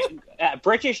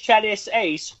 British tennis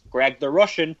ace Greg the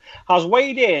Russian has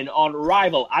weighed in on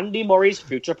rival Andy Murray's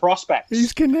future prospects.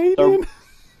 He's Canadian.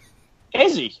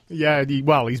 Is he? Yeah,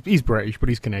 he's British, but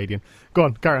he's Canadian. Go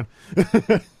on, carry on.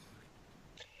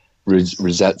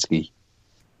 Rosetsky.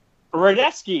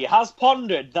 Radetzky has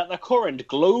pondered that the current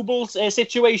global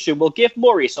situation will give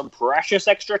Murray some precious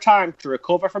extra time to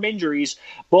recover from injuries,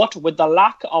 but with the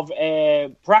lack of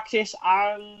practice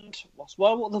and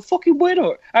what the fucking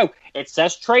word? It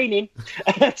says training,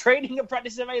 training and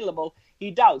practice available,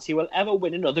 he doubts he will ever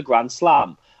win another Grand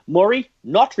Slam. Murray,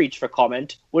 not reached for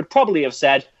comment, would probably have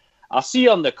said, "I'll see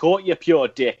you on the court, you pure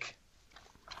dick."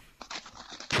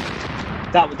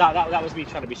 That was me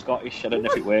trying to be Scottish. I don't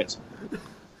know if it worked.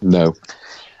 No.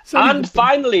 And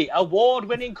finally,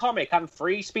 award-winning comic and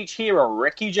free speech hero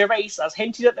Ricky Gervais has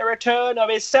hinted at the return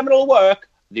of his seminal work,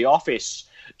 The Office.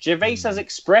 Gervais has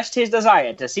expressed his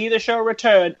desire to see the show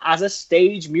return as a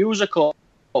stage musical.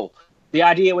 The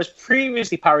idea was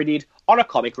previously parodied on a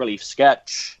comic relief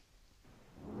sketch.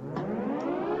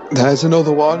 There's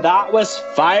another one. That was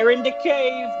Fire in the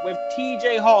Cave with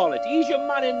TJ Harlett. He's your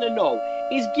man in the know.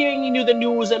 He's giving you the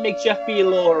news that makes you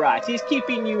feel alright. He's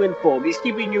keeping you informed. He's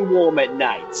keeping you warm at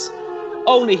night.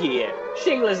 Only here,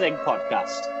 Shingler's Egg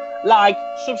Podcast. Like,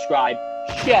 subscribe,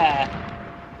 share.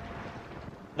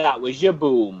 That was your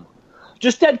boom.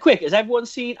 Just dead quick, has everyone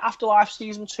seen Afterlife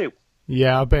Season 2?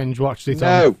 Yeah, I binge watched it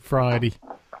on Friday.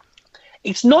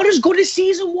 It's not as good as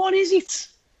Season 1, is it?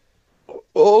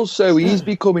 Also, he's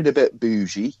becoming a bit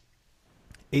bougie.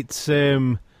 It's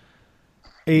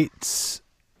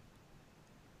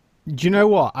do you know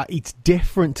what? It's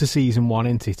different to Season 1,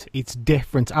 isn't it? It's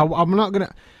different. I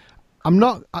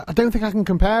don't think I can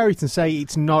compare it and say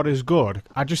it's not as good.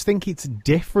 I just think it's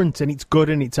different and it's good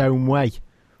in its own way.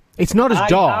 It's not as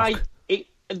dark.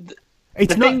 The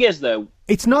thing is, though,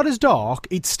 it's not as dark.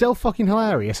 It's still fucking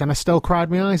hilarious, and I still cried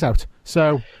my eyes out.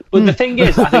 So, but the thing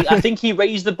is, I think he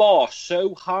raised the bar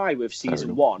so high with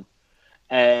season 1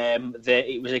 that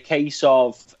it was a case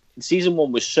of season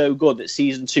 1 was so good that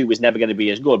season 2 was never going to be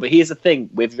as good. But here's the thing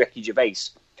with Ricky Gervais: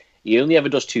 he only ever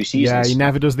does 2 seasons. Yeah, he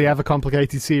never does the ever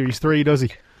complicated series 3, does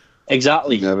he?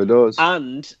 Exactly, he never does.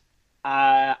 And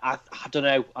I don't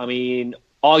know. I mean,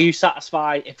 are you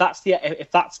satisfied if that's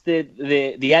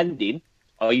the ending?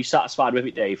 Are you satisfied with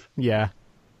it, Dave? Yeah,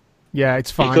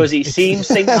 it's fine because it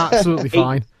seems absolutely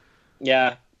fine.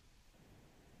 Yeah.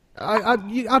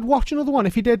 I'd watch another one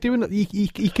if he did do it. He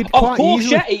could of quite course,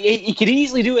 easily. Yeah, he could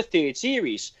easily do a 3rd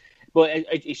series, but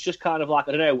it's just kind of like,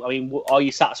 I don't know. I mean, are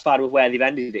you satisfied with where they've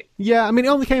ended it? Yeah, I mean, it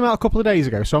only came out a couple of days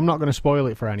ago, so I'm not going to spoil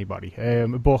it for anybody.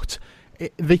 But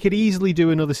they could easily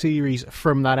do another series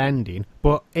from that ending.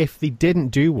 But if they didn't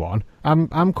do one,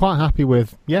 I'm quite happy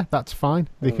with. Yeah, that's fine.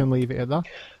 They can leave it at that.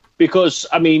 Because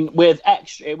I mean, with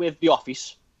The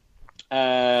Office.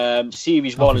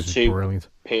 Series 1 and 2, brilliant.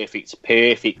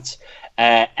 Perfect.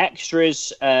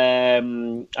 Extras,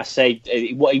 I say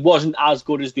he wasn't as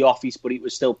good as The Office, but it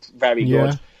was still very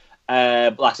good.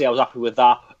 Like I say, I was happy with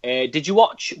that. Did you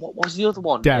watch? What was the other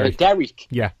one? Derek.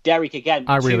 Yeah, Derek again.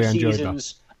 I really 2 enjoyed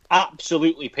seasons, that.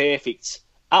 Absolutely perfect.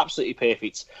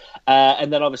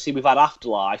 And then obviously we've had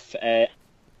Afterlife.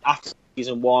 After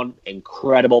season 1,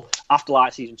 incredible.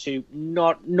 Afterlife season 2,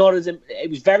 not as it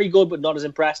was very good, but not as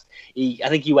impressed. I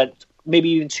think he went maybe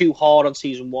even too hard on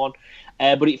season 1.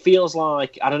 But it feels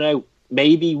like, I don't know,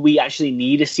 maybe we actually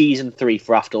need a season 3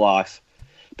 for Afterlife,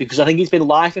 because I think it's been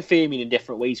life affirming in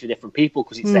different ways for different people,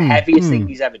 because it's the heaviest thing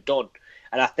he's ever done,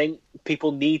 and I think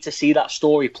people need to see that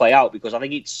story play out, because I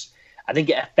think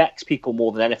it affects people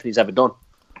more than anything he's ever done.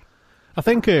 I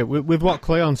think with what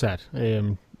Cleon said.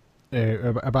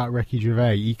 About Ricky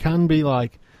Gervais, he can be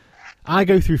like, I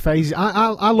go through phases.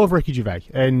 I love Ricky Gervais,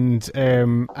 and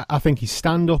I think his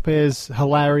stand-up is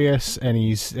hilarious, and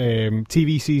his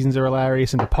TV seasons are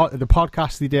hilarious, and the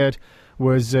podcast he did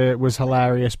was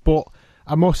hilarious. But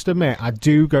I must admit, I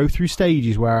do go through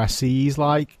stages where I see his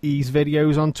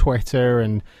videos on Twitter,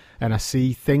 and I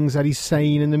see things that he's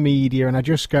saying in the media, and I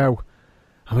just go,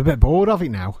 I'm a bit bored of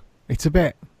it now. It's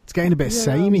getting a bit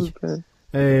samey.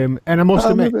 And I must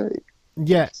admit,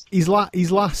 his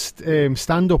last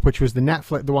stand-up, which was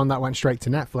the one that went straight to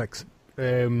Netflix,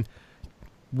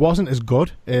 wasn't as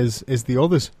good as the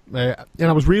others, and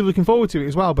I was really looking forward to it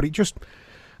as well. But it just,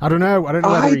 I don't know.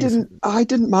 I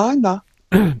didn't mind that.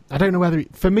 I don't know whether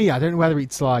for me, I don't know whether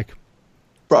it's like.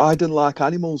 But I didn't like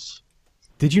Animals.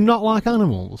 Did you not like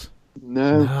Animals?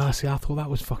 No. See, I thought that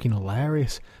was fucking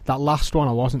hilarious. That last one,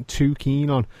 I wasn't too keen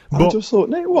on. But I just thought,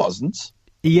 no, it wasn't.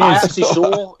 I actually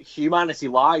saw Humanity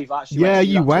Live. Yeah,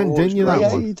 you went, didn't you? That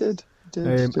one. Yeah, you did.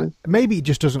 Maybe it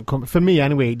just doesn't come for me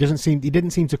anyway. He didn't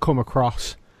seem to come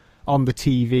across on the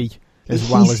TV as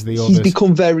well as the others. He's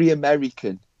become very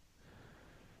American.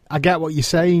 I get what you're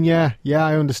saying. Yeah,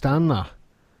 I understand that.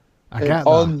 I get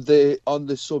that. On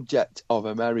the subject of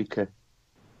America.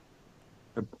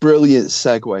 A brilliant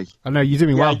segue. I know you're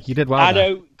doing well. You did well. I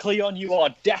know, Cleon, you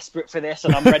are desperate for this,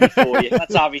 and I'm ready for you.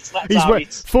 Let's have it.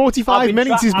 45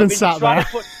 minutes he's been sat there.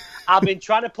 I've been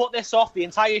trying to put this off the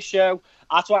entire show.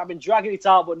 That's why I've been dragging it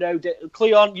out. But no,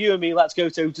 Cleon, you and me, let's go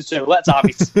 2-2. Let's have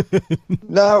it.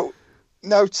 Now,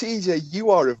 TJ,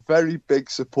 you are a very big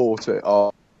supporter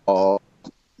of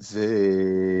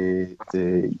the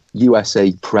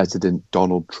USA President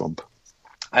Donald Trump.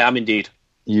 I am indeed.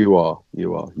 You are.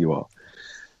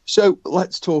 So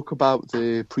let's talk about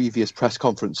the previous press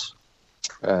conference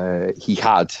he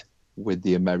had with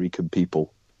the American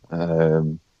people.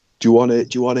 Do you want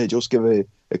to just give a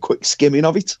quick skimming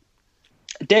of it?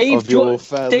 Dave, No,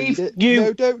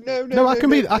 I can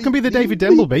be the David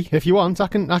Dimbleby if you want. I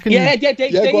can. Yeah,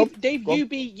 Dave,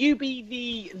 you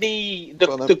be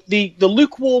the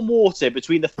lukewarm water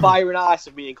between the fire and ice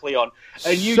of me and Cleon,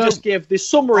 and you just give the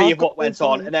summary of what went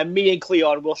on, and then me and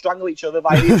Cleon will strangle each other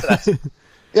via the internet.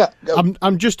 Yeah,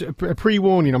 I'm just a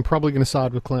pre-warning. I'm probably going to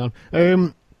side with Cleon.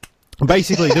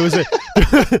 Basically,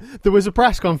 there was a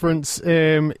press conference,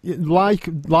 like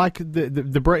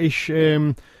the British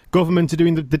government are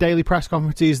doing the daily press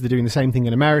conferences. They're doing the same thing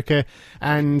in America.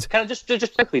 And can I just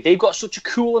quickly? They've got such a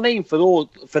cool name for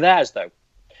theirs though.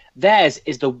 Theirs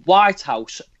is the White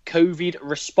House COVID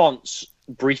response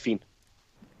briefing.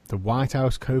 The White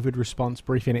House COVID response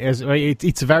briefing.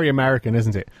 It's very American,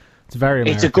 isn't it? It's very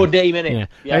American. It's a good name, isn't it?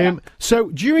 Yeah. So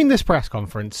during this press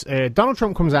conference, Donald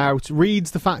Trump comes out,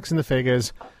 reads the facts and the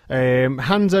figures,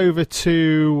 hands over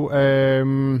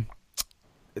to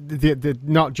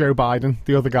not Joe Biden,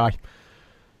 the other guy.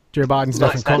 Joe Biden's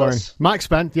different colouring. Mike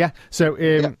Spence, yeah. So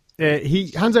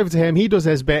he hands over to him. He does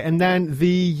his bit, and then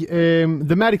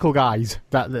the medical guys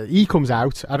he comes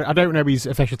out. I don't know his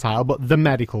official title, but the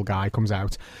medical guy comes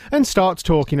out and starts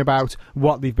talking about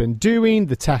what they've been doing,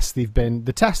 the tests they've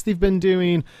been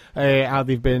doing, how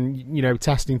they've been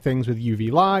testing things with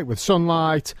UV light, with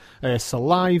sunlight,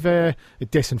 saliva,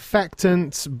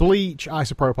 disinfectants, bleach,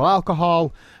 isopropyl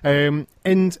alcohol,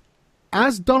 and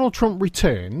as Donald Trump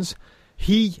returns.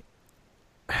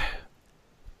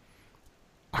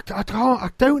 I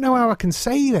don't know how I can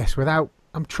say this without...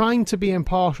 I'm trying to be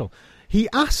impartial. He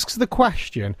asks the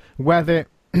question whether...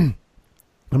 I'm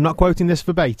not quoting this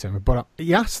verbatim, but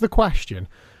he asks the question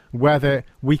whether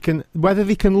they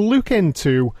can look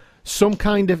into some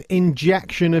kind of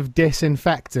injection of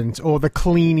disinfectant or the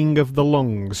cleaning of the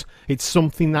lungs. It's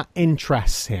something that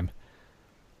interests him.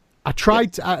 I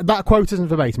tried... that quote isn't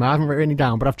verbatim, I haven't written it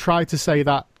down, but I've tried to say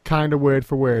that kind of word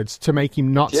for words to make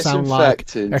him not sound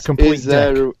like a complete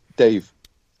dick. Dave,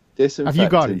 disinfectant have you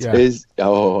got it? Yeah.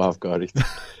 I've got it.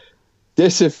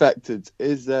 Disinfectant,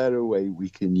 is there a way we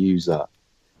can use that?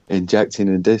 Injecting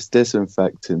a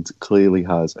disinfectant clearly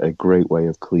has a great way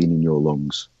of cleaning your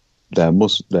lungs.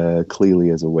 There clearly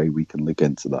is a way we can look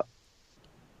into that.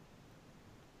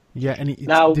 Yeah, and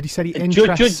did he say he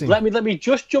interests? Let me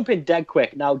just jump in dead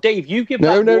quick. Now, Dave, you give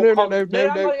No, Dave.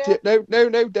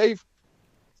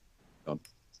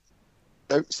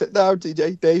 No, sit down,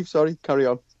 DJ. Dave, sorry, carry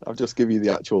on. I'll just give you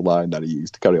the actual line that he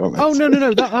used. Carry on, mate. Oh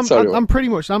no! I'm pretty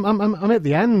much. I'm at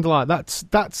the end. Like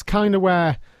that's kind of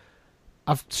where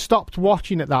I've stopped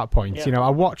watching at that point. Yeah. I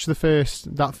watched that first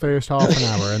half an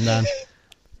hour, and then.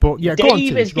 But yeah,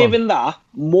 Dave is given that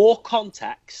more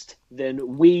context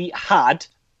than we had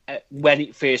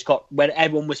when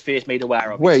everyone was first made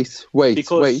aware of it. Wait.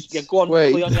 Yeah, go on,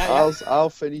 wait. On, I'll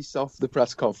finish off the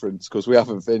press conference because we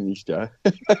haven't finished yet.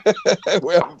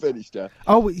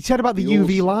 Oh, he said about the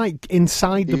UV light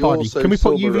inside the body. Can we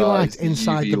put UV light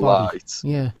inside the body?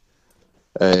 Yeah.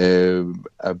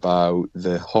 About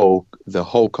the whole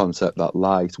concept that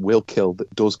light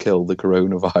does kill the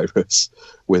coronavirus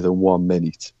within 1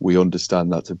 minute. We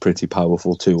understand that's a pretty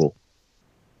powerful tool.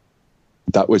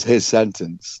 That was his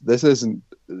sentence. This isn't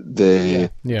the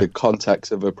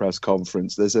context of a press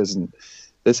conference. This isn't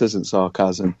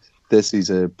sarcasm. This is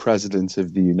a president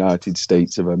of the United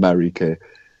States of America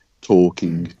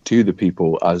talking to the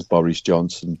people as Boris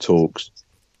Johnson talks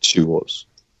to us.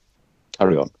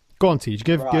 Carry on. Go on, Tej.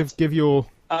 Give your.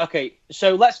 Okay,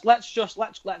 so let's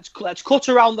cut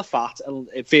around the fat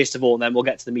first of all, and then we'll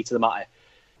get to the meat of the matter.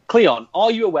 Cleon,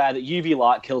 are you aware that UV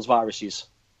light kills viruses?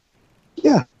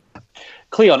 Yeah.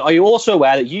 Cleon, are you also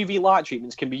aware that UV light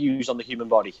treatments can be used on the human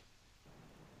body?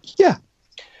 Yeah.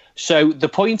 So the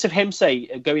point of him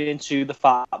going into the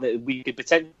fact that we could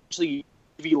potentially use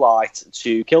UV light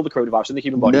to kill the coronavirus in the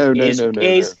human body is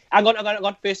hang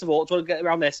on. First of all, I just want to get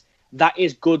around this. That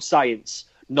is good science.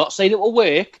 Not saying it will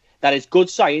work. That is good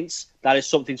science. That is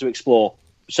something to explore.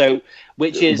 So,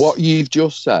 which is what you've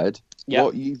just said. Yep.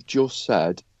 What you've just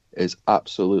said is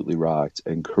absolutely right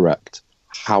and correct.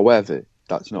 However,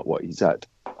 that's not what he said.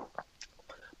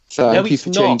 Thank you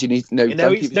for changing his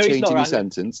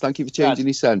sentence. Thank you for changing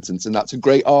his sentence, and that's a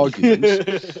great argument,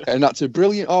 and that's a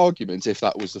brilliant argument if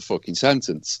that was the fucking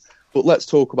sentence. But let's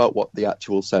talk about what the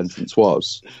actual sentence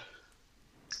was.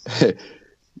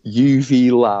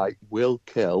 UV light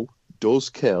does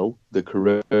kill the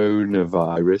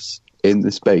coronavirus in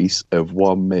the space of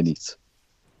 1 minute.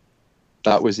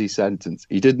 That was his sentence.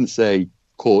 He didn't say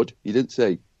could. He didn't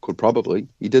say could probably.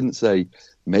 He didn't say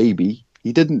maybe.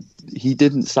 He didn't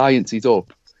science it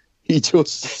up. He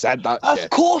just said that shit.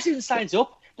 Of course he didn't science it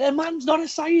up. The man's not a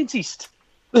scientist.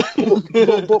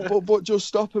 but just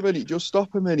stop a minute. Just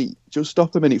stop a minute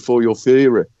for your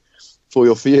Führer.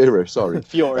 Sorry.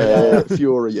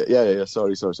 Führer. Yeah.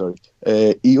 Sorry.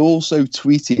 He also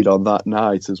tweeted on that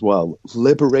night as well,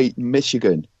 "Liberate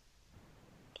Michigan."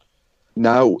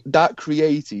 Now that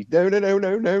created no.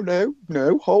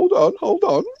 Hold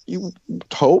on. You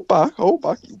hold back.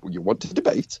 You want to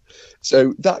debate.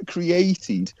 So that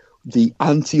created the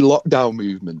anti-lockdown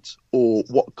movement, or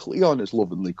what Cleon has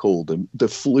lovingly called them, the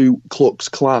Flu Klux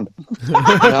Klan.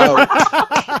 Now,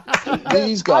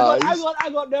 these guys. Hang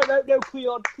on. No,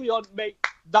 Cleon, mate.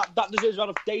 That deserves a round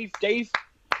of Dave.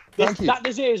 That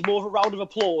deserves more of a round of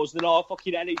applause than our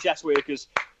fucking NHS workers.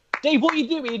 Dave, what are you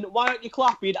doing? Why aren't you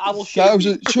clapping? I will shoot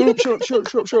you. Shut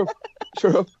up.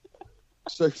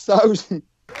 So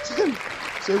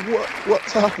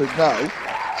what's happened now?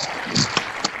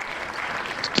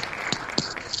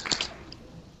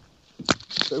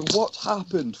 So what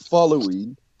happened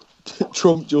following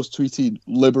Trump just tweeted,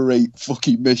 liberate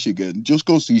fucking Michigan, just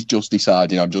because he's just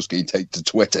deciding I'm just going to take to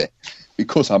Twitter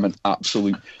because I'm an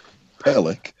absolute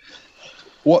pellick.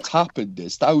 What's happened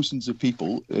is thousands of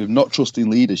people who are not trusting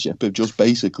leadership have just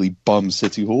basically bombed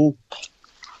City Hall.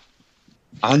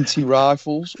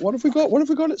 Anti-rifles. What have we got? What have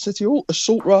we got at City Hall?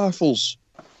 Assault rifles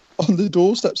on the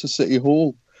doorsteps of City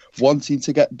Hall, wanting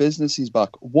to get businesses back.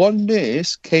 One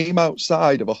nurse came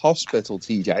outside of a hospital,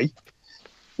 TJ,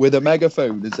 with a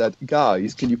megaphone and said,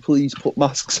 guys, can you please put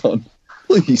masks on?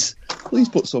 Please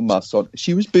put some masks on.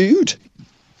 She was booed.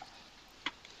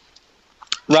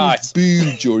 Right. She was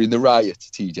booed during the riot,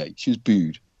 TJ. She was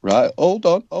booed. Right? Hold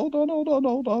on.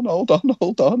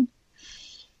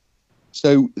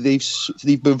 So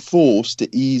they've been forced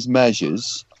to ease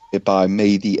measures by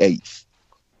May the 8th.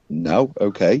 No,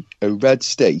 okay. A red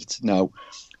state. Now,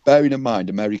 bearing in mind,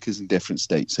 America's in different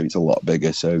states, so it's a lot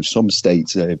bigger. So some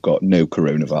states have got no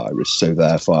coronavirus, so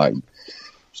they're fine.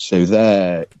 So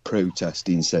they're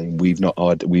protesting, saying we've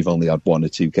only had 1 or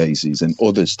 2 cases, and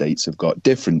other states have got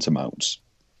different amounts.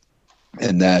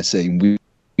 And they're saying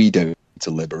we don't need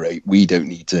to liberate, we don't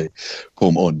need to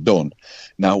come undone.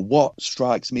 Now, what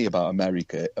strikes me about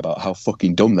America, about how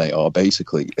fucking dumb they are,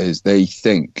 basically, is they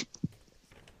think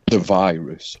the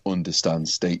virus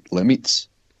understands state limits.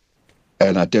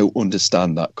 And I don't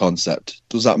understand that concept.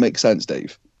 Does that make sense,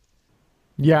 Dave?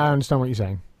 Yeah, I understand what you're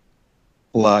saying.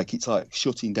 Like, it's like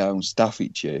shutting down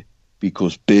Staffordshire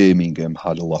because Birmingham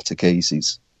had a lot of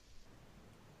cases.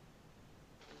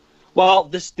 Well,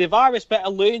 the virus better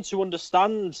learn to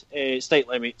understand state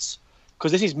limits,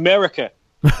 because this is America.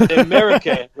 In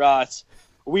America, right?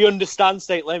 We understand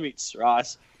state limits, right?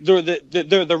 There are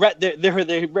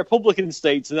the Republican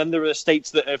states, and then there are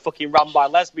states that are fucking run by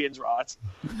lesbians, right?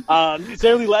 And it's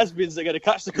only lesbians that are going to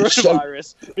catch the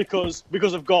coronavirus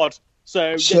because of God.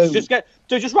 So just write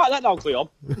that down, Cleon.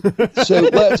 So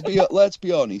let's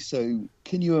be honest. So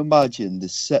can you imagine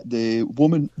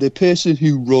the person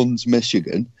who runs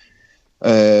Michigan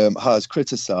has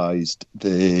criticised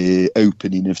the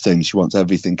opening of things. She wants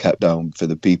everything kept down for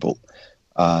the people.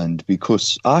 And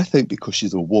because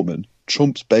she's a woman,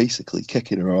 Trump's basically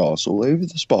kicking her arse all over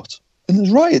the spot. And there's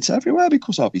riots everywhere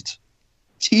because of it.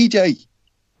 TJ,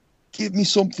 give me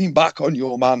something back on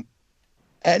your man.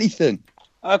 Anything.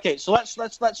 Okay, so let's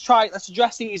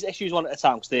address these issues one at a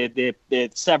time, because they're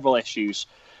several issues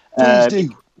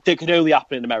that can only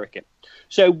happen in America.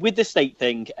 So with the state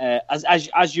thing,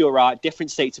 as you're right,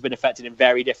 different states have been affected in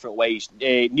very different ways.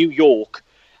 New York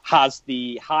has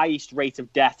the highest rate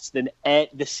of deaths than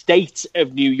the state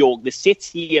of New York. The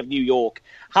city of New York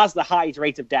has the highest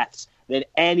rate of deaths than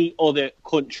any other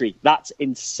country. That's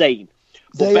insane.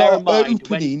 They are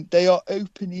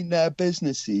opening their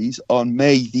businesses on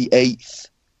May the 8th.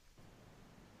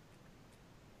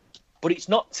 But it's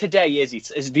not today, is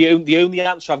it? Is the only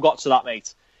answer I've got to that,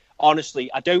 mate.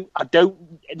 Honestly, I don't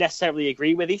necessarily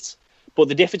agree with it, but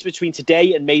the difference between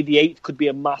today and May the 8th could be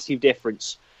a massive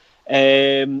difference.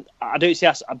 I don't see,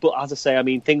 but as I say, I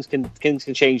mean, things can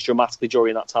change dramatically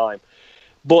during that time.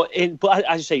 But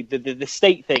as you say, the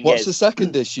state thing. What's the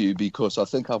second issue? Because I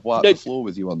think I've wiped the floor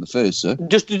with you on the first, sir.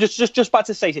 Just back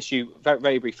to the state issue very,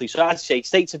 very briefly. So as you say,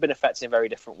 states have been affected in very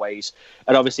different ways,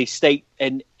 and obviously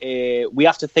we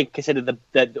have to consider the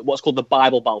what's called the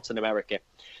Bible Belt in America.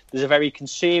 There's a very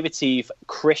conservative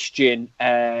Christian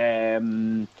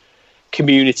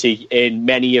community in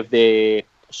many of the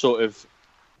sort of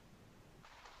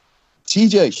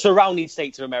surrounding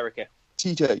states of America.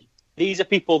 TJ. These are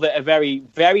people that are very,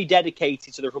 very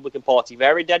dedicated to the Republican Party,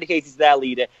 very dedicated to their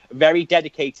leader, very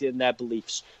dedicated in their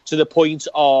beliefs, to the point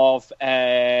of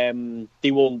I'll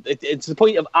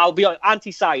be honest,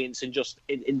 anti-science and just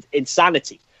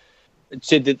insanity.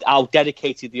 To how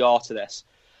dedicated they are to this,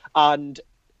 and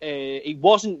it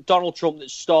wasn't Donald Trump that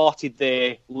started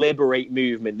the Liberate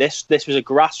movement. This was a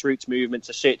grassroots movement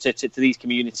to these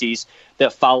communities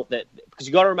that felt that, because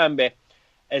you got to remember,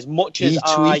 as much as he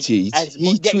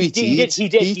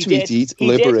tweeted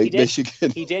Liberate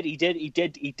Michigan. He did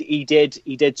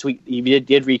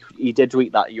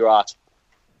tweet that. You're right,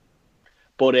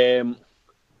 but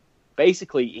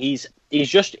basically he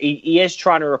is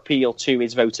trying to appeal to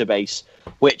his voter base,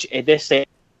 which at this stage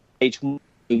is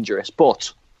dangerous.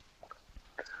 But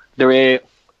there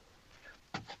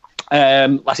are a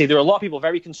lot of people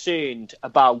very concerned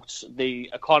about the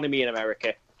economy in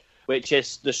America, which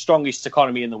is the strongest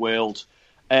economy in the world.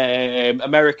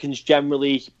 Americans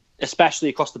generally, especially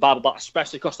across the Bible Belt,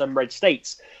 especially across the red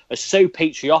states, are so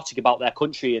patriotic about their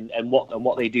country and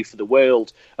what they do for the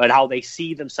world and how they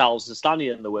see themselves as standing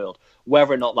in the world,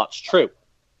 whether or not that's true.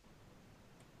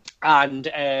 And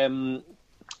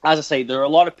as I say, there are a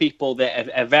lot of people that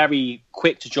are very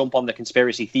quick to jump on the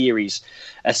conspiracy theories,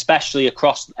 especially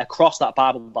across that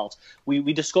Bible Belt.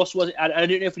 We discussed, I don't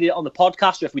know if we did it on the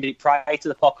podcast or if we did it prior to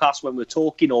the podcast when we were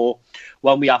talking, or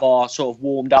when we have our sort of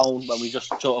warm down, when we just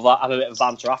sort of have a bit of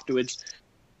banter afterwards.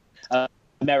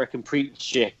 American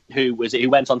preacher who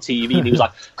went on TV and he was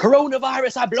like,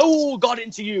 "Coronavirus, I blow God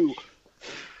into you."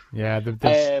 Yeah,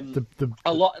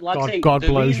 a lot. Like God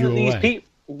blows you away.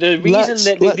 The reason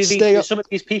that some of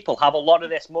these people have a lot of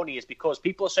this money is because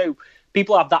people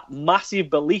have that massive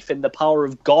belief in the power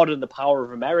of God and the power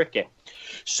of America.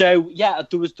 So yeah,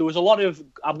 there was a lot of,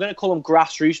 I'm going to call them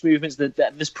grassroots movements. That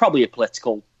there's probably a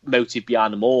political motive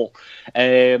behind them all.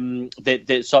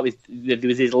 That sort of, there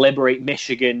was this liberate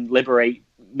Michigan, liberate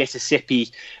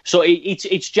Mississippi. So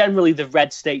it's generally the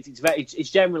red states.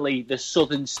 It's generally the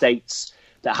southern states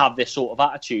that have this sort of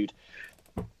attitude.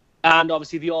 And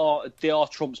obviously they are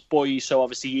Trump's boys, so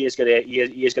obviously he is going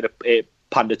to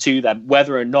pander to them,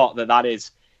 whether or not that is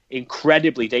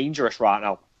incredibly dangerous right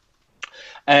now.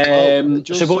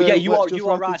 You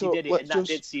are right. He did it, and that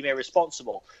did seem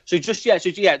irresponsible. So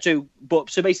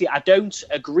basically, I don't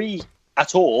agree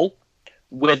at all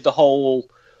with the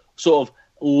whole sort of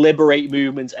liberate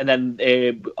movement, and then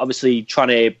obviously trying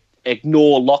to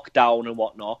ignore lockdown and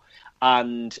whatnot,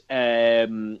 and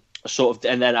and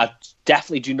then I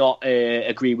definitely do not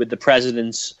agree with the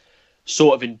president's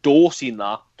sort of endorsing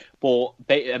that. But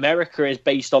America is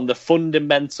based on the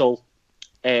fundamental,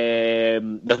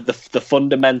 the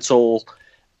fundamental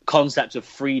concept of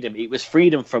freedom. It was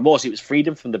freedom from us. It was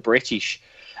freedom from the British.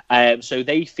 So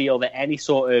they feel that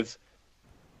anything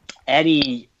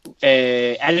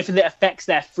that affects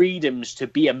their freedoms to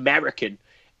be American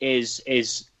is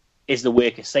the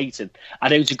work of Satan. I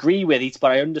don't agree with it,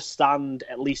 but I understand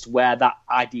at least where that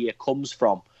idea comes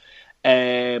from.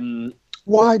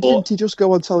 Why didn't he just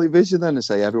go on television then and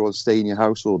say, "Everyone stay in your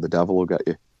house or the devil will get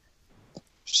you"?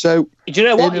 So, do you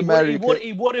know what? It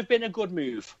would have been a good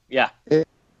move. Yeah. In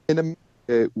America,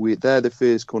 they're the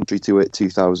first country to hit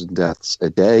 2,000 deaths a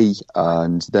day,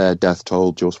 and their death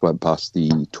toll just went past the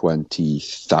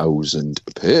 20,000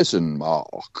 person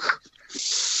mark.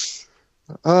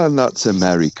 And that's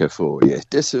America for you.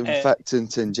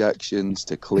 Disinfectant injections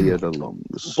to clear the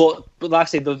lungs. But like I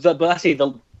say, the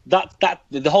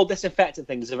whole disinfectant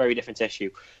thing is a very different issue.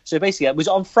 So basically, was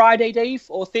it on Friday, Dave,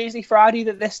 or Thursday, Friday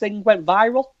that this thing went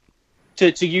viral? To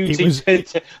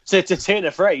turn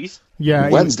a phrase. Yeah,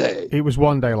 Wednesday. It was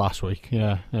one day last week.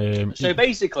 Yeah. So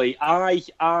basically, I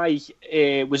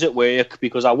was at work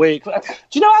because I work. Do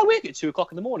you know I work at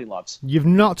 2:00 in the morning, lads? You've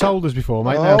not told us before,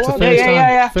 mate.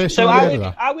 First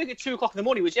time I work at 2:00 in the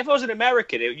morning, which if I was an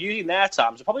American, using their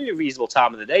times, would probably be a reasonable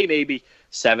time of the day, maybe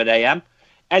 7 a.m.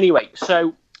 Anyway,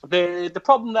 so the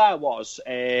problem there was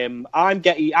I'm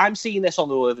seeing this on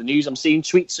the news. I'm seeing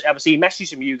tweets. I'm seeing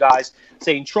messages from you guys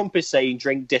saying Trump is saying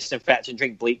drink disinfectant,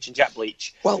 drink bleach and jet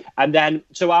bleach. Well, and then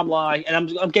so I'm like,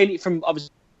 and I'm getting it from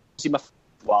obviously my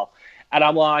and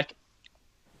I'm like,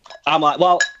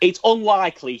 well, it's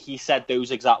unlikely he said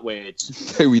those exact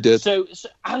words. No, we did. So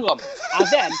hang on.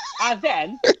 I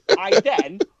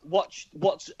then watched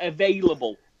what's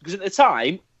available, because at the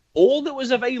time all that was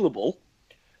available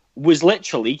was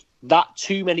literally that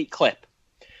 2-minute clip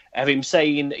of him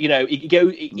saying,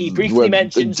 he briefly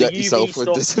mentions the UV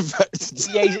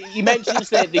stuff. Yeah, he mentions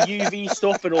the UV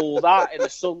stuff and all that, and the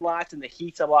sunlight and the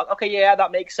heat. I'm like, okay, yeah,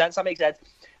 that makes sense.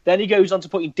 Then he goes on to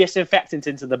putting disinfectant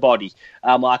into the body.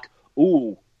 I'm like,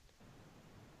 ooh.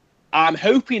 I'm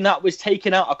hoping that was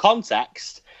taken out of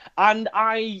context, and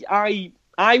I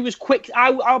was quick.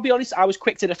 I'll be honest, I was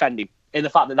quick to defend him in the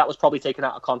fact that was probably taken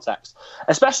out of context,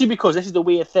 especially because this is the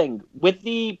weird thing with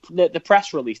the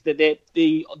press release,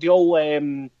 the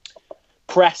old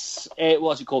press,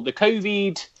 what's it called, the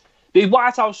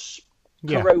White House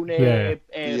Corona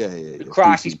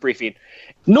crisis briefing.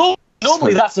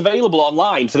 Normally that's available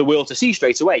online for the world to see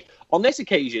straight away. On this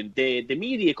occasion, the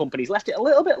media companies left it a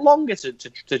little bit longer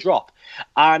to drop,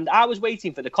 and I was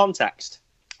waiting for the context.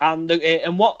 And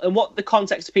what the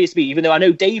context appears to be, even though I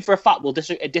know Dave for a fact will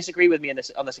disagree with me on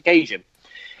this occasion,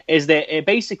 is that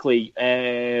basically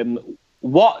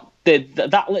what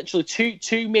that literally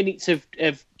two minutes of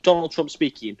Donald Trump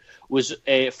speaking was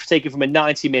taken from a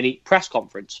 90-minute press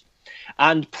conference.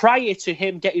 And prior to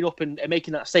him getting up and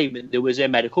making that statement, there was a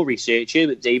medical researcher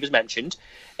that Dave has mentioned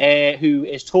who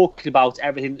is talking about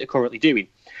everything that they're currently doing.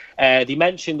 They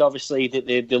mentioned, obviously,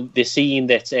 that they're seeing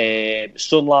that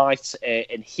sunlight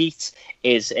and heat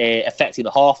is affecting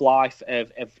the half-life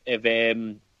of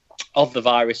of the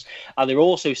virus. And they're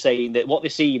also saying that what they're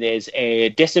seeing is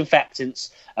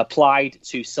disinfectants applied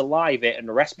to saliva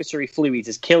and respiratory fluids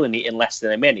is killing it in less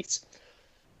than a minute.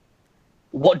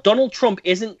 What Donald Trump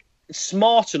isn't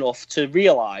smart enough to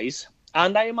realise,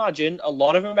 and I imagine a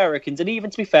lot of Americans, and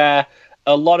even to be fair,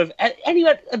 a lot of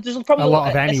there's probably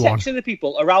a section of the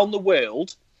people around the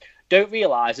world don't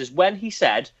realise is when he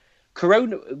said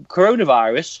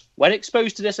coronavirus, when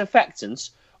exposed to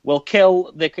disinfectants, will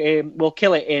kill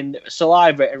it in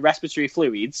saliva and respiratory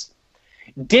fluids,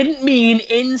 didn't mean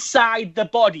inside the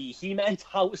body. He meant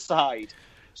outside.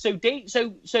 So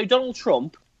Donald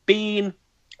Trump, being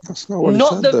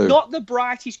not the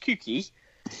brightest cookie,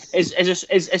 is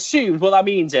assumed what that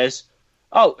means is,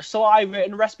 saliva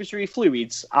and respiratory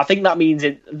fluids. I think that means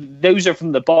those are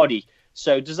from the body.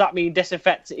 So does that mean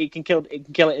disinfect? It can kill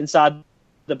it inside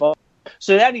the body.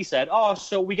 So then he said,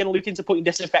 so we're going to look into putting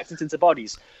disinfectants into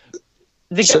bodies.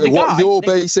 What you're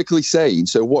basically saying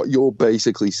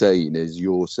is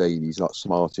you're saying he's not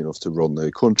smart enough to run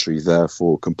the country,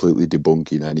 therefore completely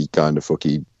debunking any kind of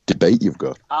fucking debate you've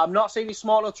got. I'm not saying he's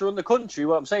smart enough to run the country.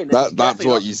 What I'm saying is that's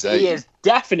what you say. He is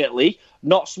definitely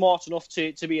not smart enough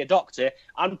to be a doctor,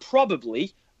 and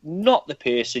probably not the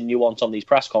person you want on these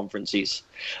press conferences.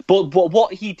 But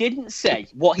what he didn't say,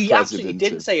 what he absolutely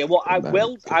didn't say, and what I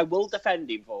will defend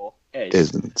him for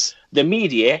is the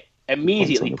media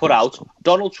immediately put out,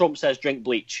 Donald Trump says drink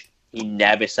bleach. He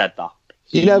never said that.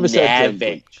 He never said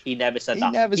that.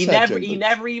 He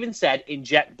never even said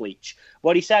inject bleach.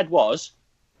 What he said was,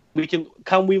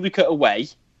 can we look at a way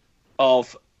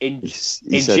of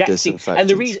injecting, and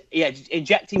the reason,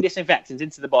 injecting disinfectants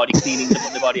into the body, cleaning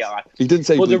the body out. He didn't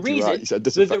say. Well, the reason, he said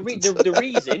the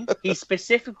reason he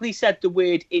specifically said the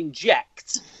word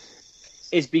inject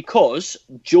is because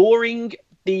during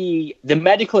the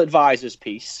medical advisor's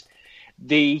piece,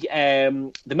 the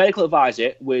medical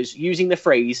advisor was using the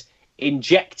phrase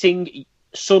injecting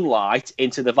sunlight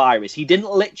into the virus. He didn't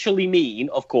literally mean,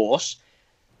 of course,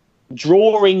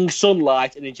 drawing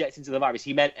sunlight and injecting into the virus.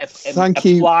 He meant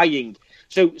applying.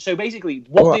 So basically,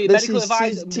 what the medical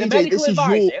advisor...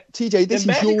 TJ, this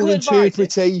is your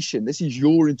interpretation. This is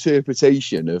your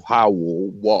interpretation of how or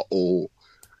what or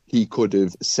he could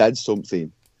have said something.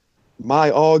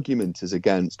 My argument is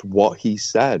against what he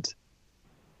said.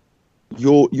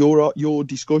 Your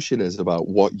discussion is about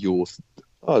what you're...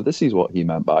 this is what he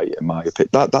meant by it, in my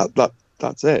opinion.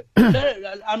 That's it.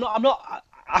 No, I'm not...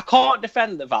 I can't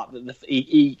defend the fact that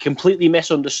he completely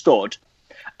misunderstood,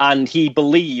 and he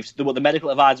believed that what the medical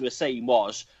advisor was saying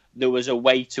was there was a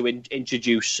way to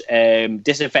introduce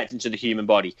disinfectant to the human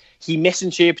body. He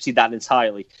misinterpreted that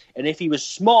entirely, and if he was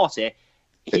smarter,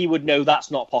 he would know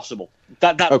that's not possible.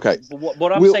 Okay.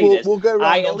 What I'm saying is,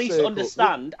 I at least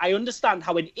understand. I understand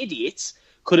how an idiot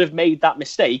could have made that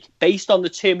mistake based on the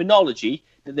terminology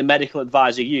that the medical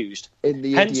advisor used.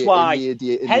 Hence why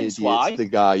the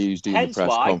guy who's doing the press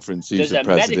conference, who's the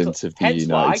president of the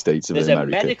United States of America.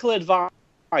 There's a medical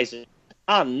advisor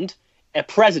and a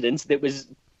president that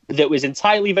was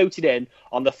entirely voted in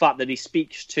on the fact that he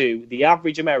speaks to the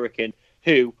average American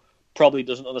who probably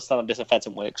doesn't understand how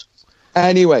disinfectant works.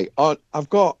 Anyway, I've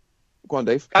got... Go on,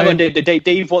 Dave.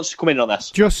 Dave wants to come in on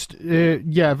this. Just,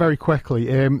 very quickly.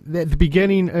 At the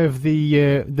beginning of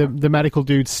the medical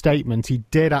dude's statement, he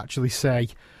did actually say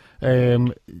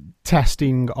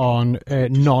testing on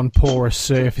non-porous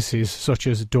surfaces such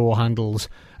as door handles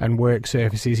and work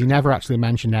surfaces. He never actually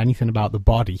mentioned anything about the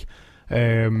body.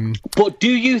 But do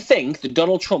you think that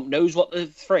Donald Trump knows what the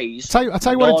phrase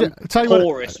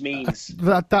non-porous means?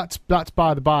 That's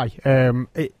by the by.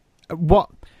 What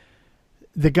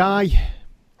the guy,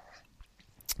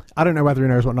 I don't know whether he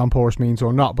knows what non-porous means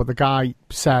or not, but the guy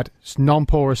said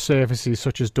non-porous surfaces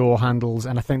such as door handles,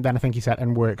 and I think he said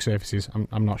and work surfaces.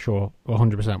 I'm not sure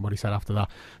 100% what he said after that.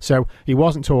 So he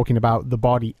wasn't talking about the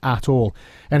body at all.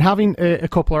 And having a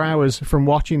couple of hours from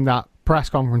watching that press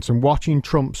conference and watching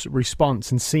Trump's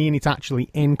response and seeing it actually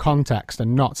in context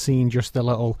and not seeing just the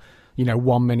little,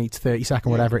 1 minute, 30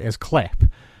 second, whatever it is, clip,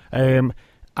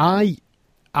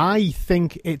 I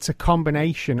think it's a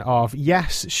combination of,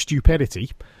 yes,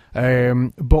 stupidity,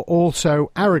 but also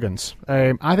arrogance.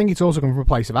 I think it's also coming from a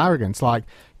place of arrogance.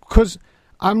 Because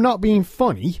I'm not being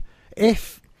funny,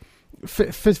 if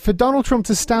for Donald Trump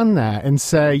to stand there and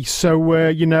say,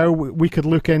 we could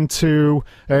look into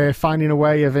finding a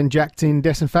way of injecting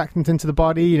disinfectant into the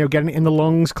body, getting it in the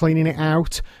lungs, cleaning it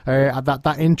out,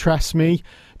 that interests me.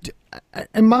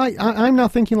 I'm now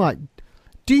thinking,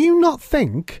 do you not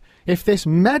think... if this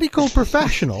medical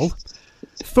professional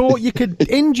thought you could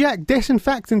inject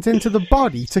disinfectant into the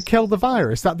body to kill the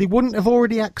virus, that they wouldn't have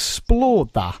already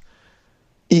explored that?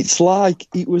 It's like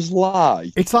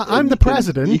I'm the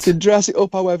president. You can dress it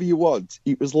up however you want.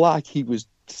 It was like he was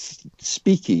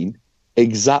speaking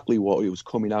exactly what was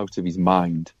coming out of his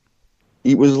mind.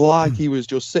 It was like he was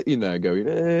just sitting there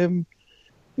going,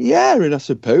 yeah, and I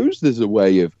suppose there's a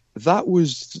way of... That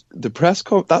was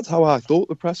the that's how I thought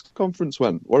the press conference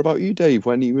went. What about you, Dave?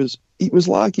 When it was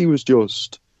like he was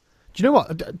just... Do you know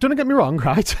what? Don't get me wrong,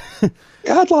 right? He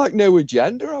had like no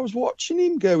agenda. I was watching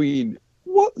him going,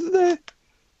 what the...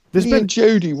 Me and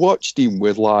Jodie watched him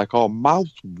with like our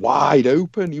mouths wide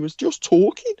open. He was just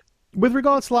talking. With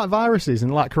regards to like viruses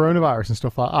and like coronavirus and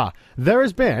stuff like that, there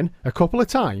has been a couple of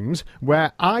times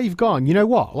where I've gone, you know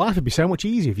what? Life would be so much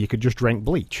easier if you could just drink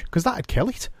bleach, because that'd kill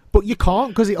it. But you can't,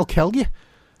 because it'll kill you.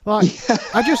 Like,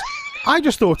 I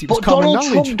just thought it was common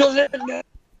knowledge. Trump doesn't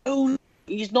know.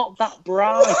 He's not that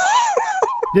bright.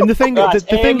 And the thing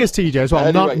is, TJ, as well,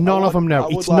 anyway, none of them know.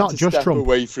 It's not just Trump.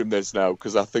 Away from this now,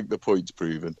 because I think the point's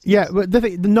proven. Yeah, but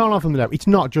none of them know. It's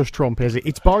not just Trump, is it?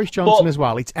 It's Boris Johnson as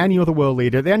well. It's any other world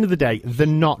leader. At the end of the day, they're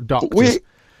not doctors.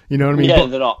 You know what I mean? Yeah,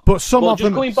 they're not. But some of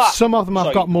them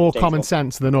have got more common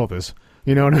sense than others.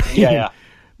 You know what I mean? Yeah.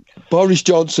 Boris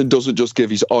Johnson doesn't just give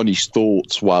his honest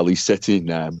thoughts while he's sitting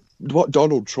there. What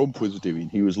Donald Trump was doing,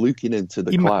 he was looking into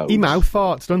the clouds. He mouth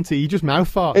farts, doesn't he? He just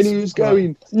mouth farts. And he was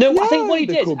going... No, I think what he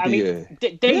did,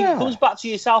 Dave, it comes back to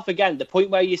yourself again, the point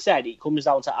where you said it comes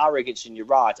down to arrogance, and you're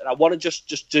right. And I want to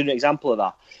just do an example of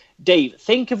that. Dave,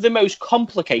 think of the most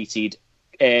complicated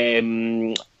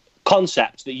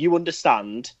concept that you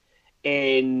understand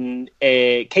in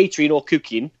catering or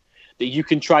cooking that you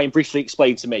can try and briefly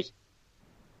explain to me.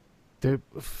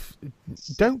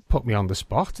 Don't put me on the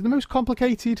spot. The most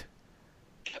complicated.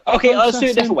 Okay, let's do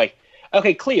it a different way.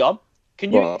 Okay, Cleon,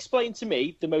 can you explain to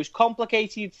me the most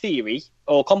complicated theory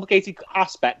or complicated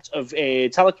aspect of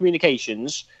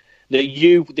telecommunications that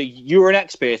you're an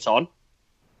expert on?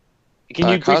 Can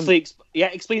you briefly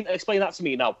explain that to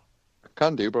me now? I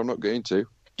can do, but I'm not going to.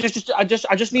 I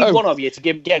just need one of you to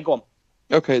give. Yeah, go on.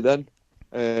 Okay then.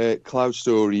 Cloud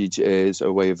storage is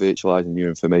a way of virtualizing your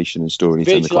information and storing it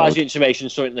in the cloud. Virtualizing information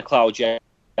and storing it in the cloud, yeah.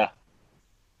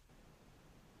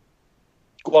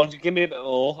 Go on, give me a bit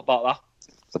more about that.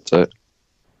 That's it.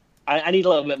 I need a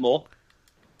little bit more.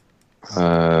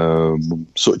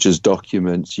 Such as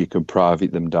documents, you can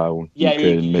private them down. Yeah,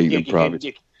 you can make them private.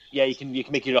 You can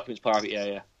make your documents private.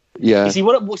 Yeah. Yeah. You see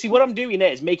what I'm doing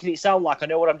is making it sound like I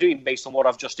know what I'm doing based on what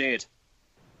I've just heard.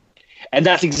 And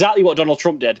that's exactly what Donald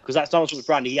Trump did, because that's Donald Trump's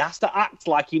brand. He has to act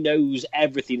like he knows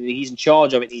everything and he's in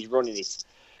charge of it and he's running it.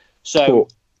 So,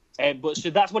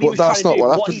 so that's what he was trying to do.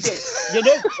 What he did,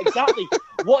 exactly.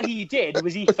 What he did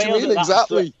was he failed at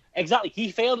that. Exactly.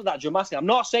 He failed at that dramatically. I'm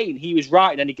not saying he was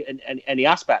right in any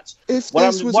aspects. What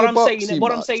I'm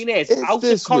saying is, out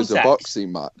of context, was a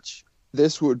boxing match,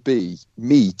 this would be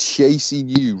me chasing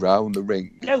you round the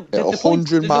ring at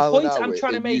 100 miles an hour. The point I'm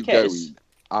trying to make is,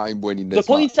 I'm winning this.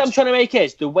 The point I'm trying to make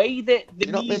is the way that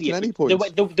the media,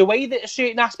 the way that a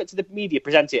certain aspect of the media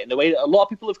present it, and the way that a lot of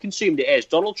people have consumed it is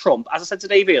Donald Trump. As I said to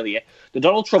Dave earlier, the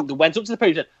Donald Trump that went up to the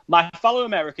podium and said, "My fellow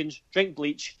Americans, drink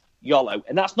bleach, YOLO,"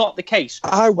 and that's not the case.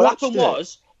 What happened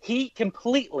was he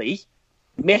completely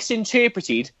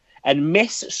misinterpreted and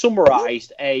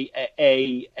mis-summarized a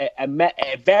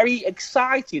very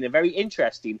exciting and very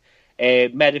interesting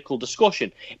medical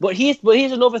discussion. But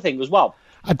here's another thing as well.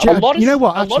 I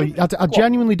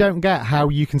genuinely don't get how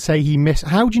you can say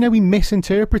how do you know he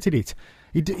misinterpreted it?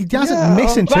 He hasn't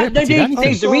misinterpreted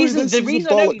anything. The reason I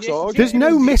know there's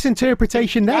no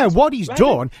misinterpretation there. What he's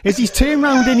done is he's turned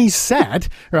around and he's said,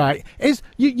 right, is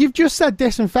you've just said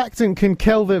disinfectant can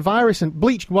kill the virus and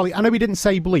bleach. Well, I know he didn't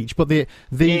say bleach, but the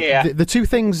two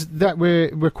things that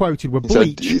were quoted were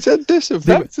bleach. He said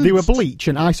disinfectant. They were bleach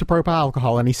and isopropyl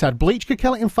alcohol, and he said bleach could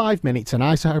kill it in 5 minutes and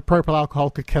isopropyl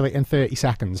alcohol could kill it in 30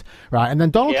 seconds. Right, and then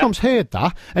Donald Trump's heard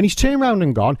that and he's turned around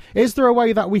and gone, is there a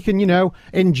way that we can,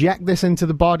 inject this into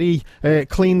the body,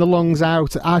 clean the lungs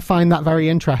out? I find that very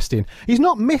interesting. He's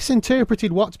not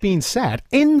misinterpreted what's being said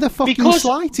in the fucking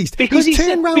slightest. Because he's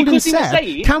turned around and said,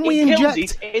 can we inject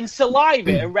it in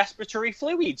saliva and respiratory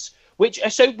fluids, which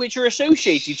are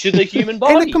associated to the human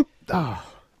body?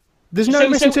 There's no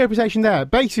misinterpretation there.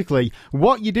 Basically,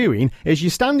 what you're doing is you're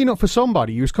standing up for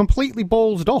somebody who's completely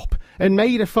ballsed up and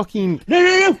made a fucking...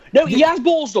 No, he has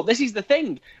ballsed up. This is the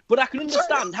thing. But I can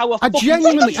understand how I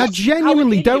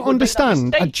genuinely don't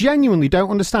understand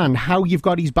how you've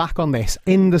got his back on this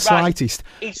in the slightest.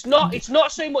 It's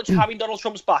not so much having Donald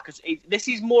Trump's back. This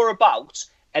is more about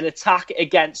an attack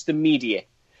against the media.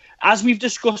 as we've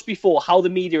discussed before, how the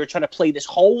media are trying to play this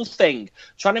whole thing,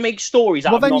 trying to make stories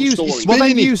out of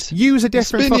non-stories. Use a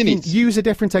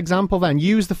different example. Then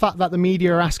use the fact that the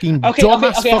media are asking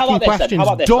dumbass fucking questions,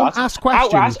 dumbass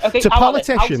questions to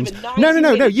politicians.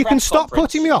 No. You can stop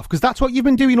cutting me off because that's what you've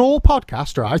been doing all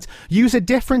podcast, right? Use a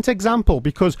different example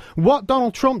because what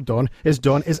Donald Trump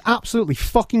is absolutely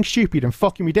fucking stupid and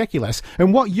fucking ridiculous,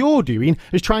 and what you're doing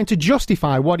is trying to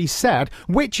justify what he said,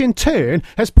 which in turn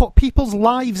has put people's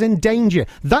lives in danger.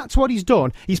 That's what he's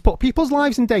done. He's put people's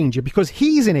lives in danger because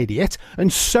he's an idiot,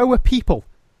 and so are people.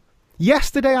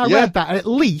 Yesterday I read that at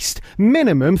least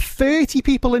minimum 30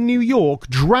 people in New York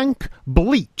drank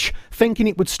bleach thinking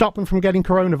it would stop them from getting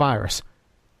coronavirus.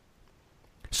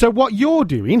 So what you're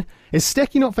doing is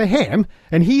sticking up for him,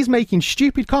 and he's making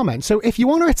stupid comments. So if you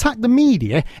want to attack the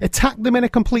media, attack them in a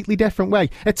completely different way.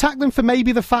 Attack them for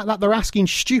maybe the fact that they're asking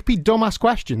stupid, dumbass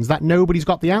questions that nobody's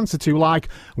got the answer to, like,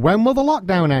 when will the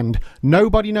lockdown end?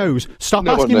 Nobody knows. Stop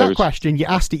asking that question. You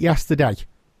asked it yesterday.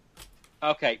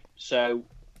 Okay, so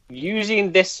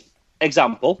using this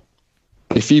example,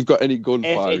 if you've got any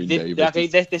gunfiring, David, okay,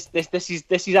 this is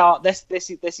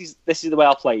the way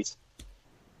I'll play it.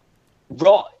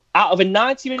 Out of a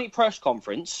 90-minute press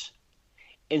conference,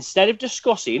 instead of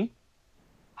discussing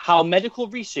how medical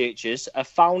researchers have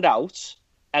found out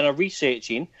and are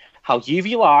researching how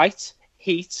UV light,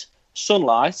 heat,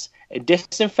 sunlight, and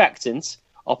disinfectants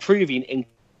are proving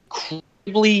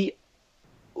incredibly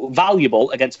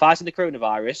valuable against fighting the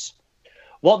coronavirus,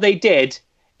 what they did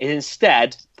is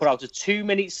instead put out a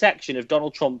 2-minute section of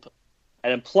Donald Trump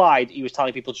and implied he was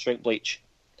telling people to drink bleach.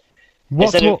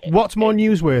 What's more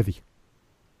newsworthy?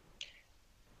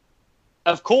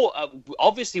 Of course,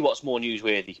 obviously, what's more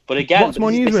newsworthy? But again, what's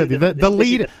more newsworthy?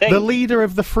 The leader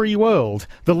of the free world,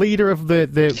 the leader of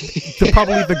the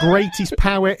probably the greatest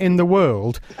power in the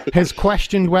world, has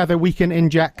questioned whether we can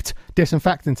inject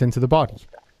disinfectant into the body.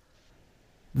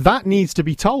 That needs to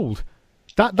be told.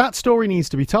 That story needs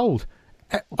to be told.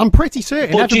 I'm pretty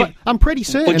certain.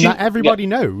 That everybody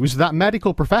knows that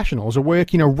medical professionals are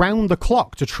working around the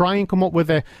clock to try and come up with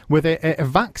a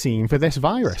vaccine for this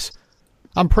virus.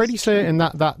 I'm pretty certain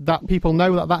that people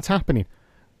know that that's happening.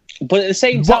 But at the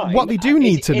same time, what they do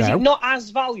need to know... Is it not as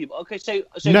valuable? Okay, so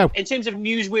no. in terms of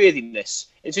newsworthiness,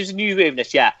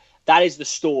 yeah, that is the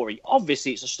story.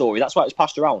 Obviously, it's a story. That's why it's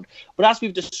passed around. But as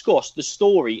we've discussed, the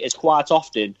story is quite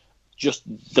often just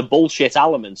the bullshit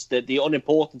elements, the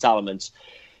unimportant elements.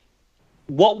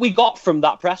 What we got from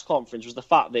that press conference was the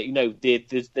fact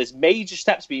that, there's major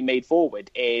steps being made forward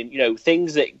in,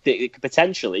 things that could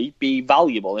potentially be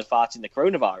valuable in fighting the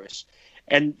coronavirus.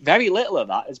 And very little of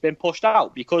that has been pushed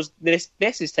out because this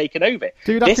is taken over.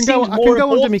 Dude, I can go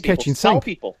under my kitchen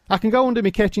sink. I can go under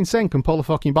my kitchen sink and pull a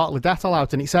fucking bottle of Dettol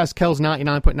out and it says kills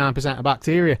 99.9% of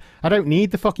bacteria. I don't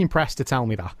need the fucking press to tell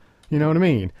me that. You know what I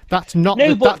mean? That's not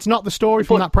the story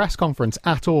from that press conference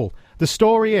at all. The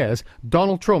story is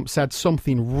Donald Trump said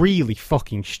something really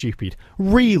fucking stupid.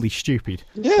 Really stupid.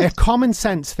 Yeah. A common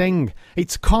sense thing.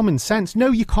 It's common sense.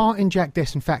 No, you can't inject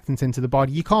disinfectant into the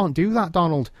body. You can't do that,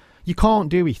 Donald. You can't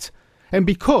do it. And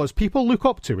because people look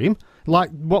up to him,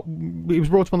 like what it was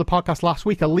brought up on the podcast last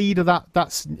week, a leader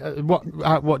that's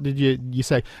what did you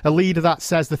say? A leader that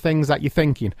says the things that you're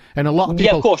thinking, and a lot of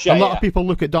people, of people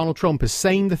look at Donald Trump as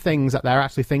saying the things that they're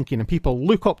actually thinking, and people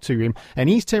look up to him, and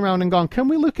he's turned around and gone, "Can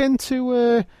we look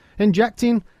into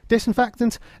injecting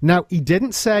disinfectant?" Now, he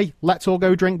didn't say, let's all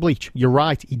go drink bleach. You're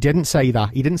right, he didn't say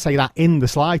that. He didn't say that in the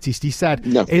slightest. He said,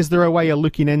 no. Is there a way of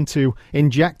looking into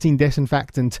injecting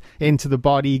disinfectant into the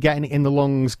body, getting it in the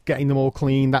lungs, getting them all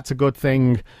clean? That's a good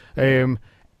thing.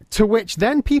 To which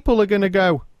then people are going to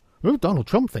go, oh, Donald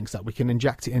Trump thinks that we can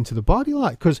inject it into the body,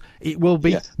 because it will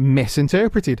be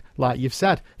misinterpreted. Like you've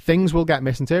said, things will get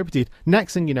misinterpreted.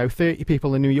 Next thing you know, 30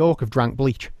 people in New York have drank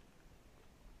bleach.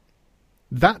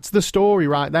 That's the story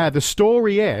right there. The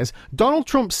story is, Donald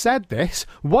Trump said this.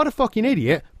 What a fucking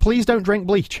idiot. Please don't drink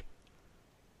bleach.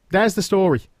 There's the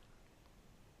story.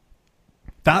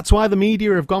 That's why the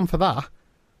media have gone for that.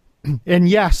 And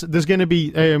yes, there's going to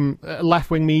be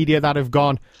left-wing media that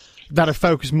have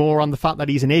focused more on the fact that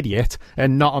he's an idiot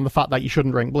and not on the fact that you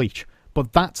shouldn't drink bleach.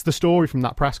 But that's the story from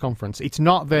that press conference. It's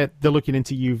not that they're looking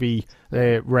into UV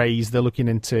rays, they're looking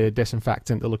into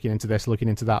disinfectant, they're looking into this, looking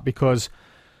into that, because...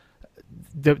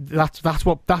 That's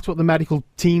what the medical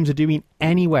teams are doing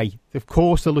anyway. Of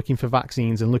course, they're looking for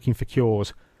vaccines and looking for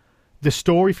cures. The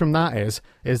story from that is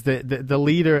that the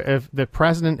leader of the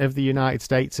president of the United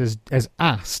States has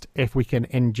asked if we can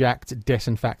inject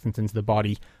disinfectant into the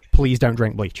body. Please don't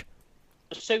drink bleach.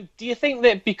 So, do you think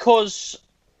that because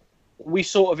we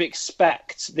sort of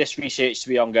expect this research to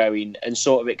be ongoing and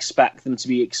sort of expect them to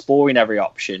be exploring every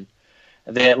option.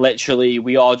 That literally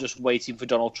we are just waiting for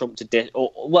Donald Trump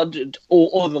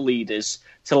or other leaders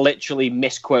to literally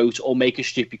misquote or make a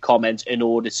stupid comment in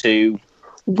order to.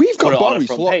 We've got Boris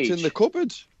locked in the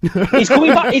cupboard. He's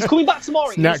coming back. He's coming back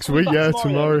tomorrow. Next week,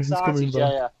 tomorrow. He's coming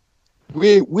back. Yeah.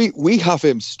 We have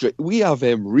him we have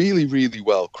him really, really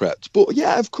well prepped. But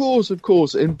yeah, of course.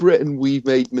 In Britain, we've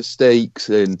made mistakes,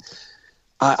 and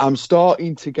I'm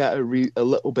starting to get a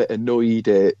little bit annoyed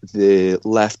at the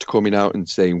left coming out and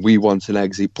saying we want an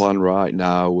exit plan right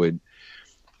now, and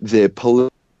the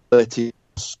political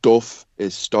stuff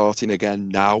is starting again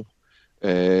now.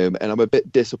 And I'm a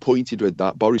bit disappointed with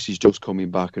that. Boris is just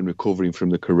coming back and recovering from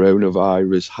the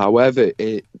coronavirus. However,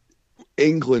 in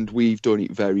England, we've done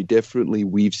it very differently.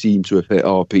 We've seemed to have hit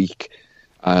our peak,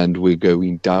 and we're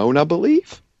going down, I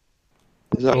believe.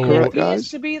 Is that correct, guys? It appears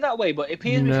to be that way, but it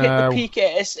appears we've hit the peak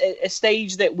at a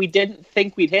stage that we didn't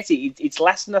think we'd hit it. It's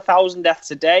less than 1,000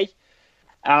 deaths a day,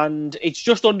 and it's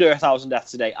just under 1,000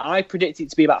 deaths a day. I predict it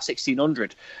to be about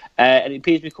 1,600, and it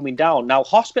appears to be coming down. Now,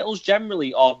 hospitals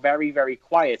generally are very, very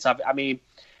quiet. I've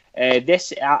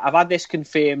had this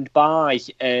confirmed by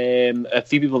a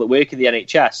few people that work in the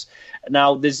NHS.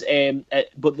 Now, there's again,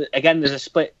 there's a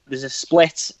split. There's a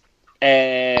split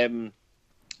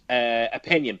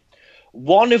opinion.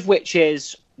 One of which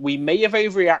is we may have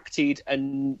overreacted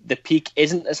and the peak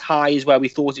isn't as high as where we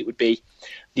thought it would be.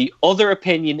 The other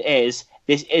opinion is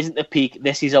this isn't the peak.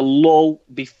 This is a lull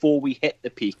before we hit the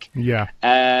peak. Yeah.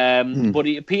 But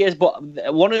it appears. But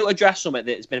I want to address something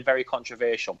that has been very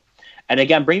controversial. And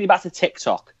again, bringing it back to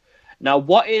TikTok. Now,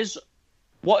 what is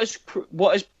as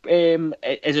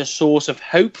a source of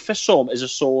hope for some, is a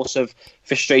source of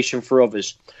frustration for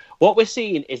others. What we're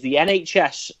seeing is the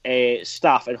NHS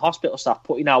staff and hospital staff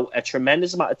putting out a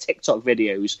tremendous amount of TikTok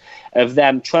videos of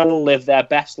them trying to live their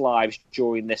best lives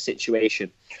during this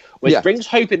situation. Which brings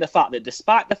hope in the fact that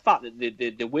despite the fact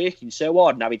that they're working so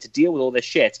hard and having to deal with all this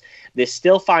shit, they're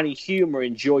still finding humour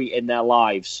and joy in their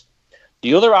lives.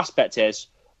 The other aspect is,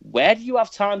 where do you have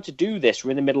time to do this?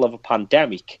 We're in the middle of a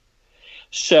pandemic.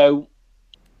 So,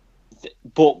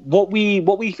 but what we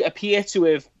appear to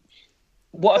have,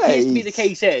 what appears to be the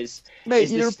case is, mate,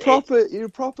 you're a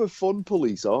proper fun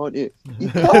police, aren't you? You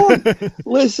can't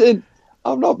listen.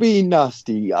 I'm not being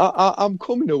nasty. I'm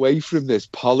coming away from this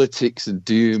politics and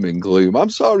doom and gloom.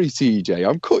 I'm sorry, TJ.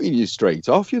 I'm cutting you straight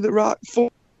off. You're the right fun.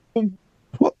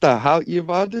 What the hell? You've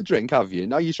had a drink, have you?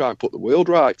 Now you try and put the world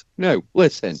right. No,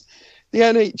 listen. The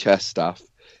NHS staff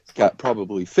get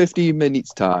probably 15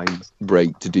 minutes time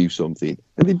break to do something,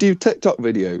 and they do TikTok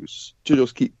videos to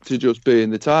just burn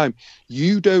the time.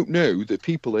 You don't know that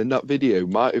people in that video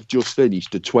might have just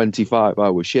finished a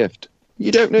 25-hour shift.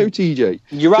 You don't know, TJ.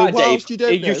 You're right, Dave.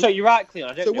 You're right,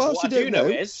 Cleon. So whilst you don't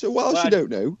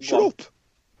know, shut up.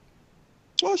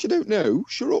 Whilst you don't know,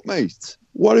 shut up, mate.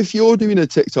 What if you're doing a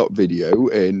TikTok video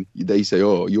and they say,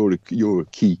 "Oh, you're a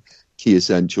key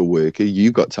essential worker.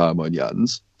 You've got time on your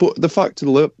hands." But the fact of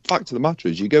the matter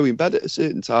is, you go in bed at a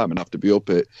certain time and have to be up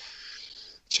at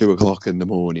 2 o'clock in the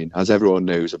morning, as everyone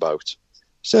knows about.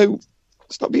 So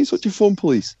stop being such a fun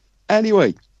police.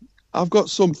 Anyway, I've got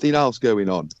something else going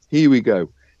on. Here we go.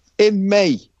 In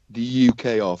May, the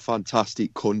UK are a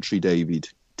fantastic country, David,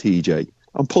 TJ.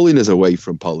 I'm pulling us away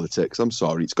from politics. I'm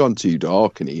sorry. It's gone too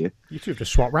dark in here. You two have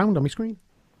just swapped round on my screen.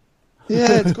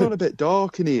 Yeah, it's gone a bit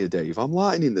dark in here, Dave. I'm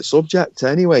lightening the subject.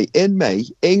 Anyway, in May,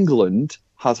 England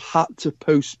has had to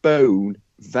postpone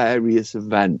various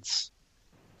events.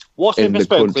 What's been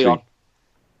postponed, Leon?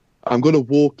 I'm going to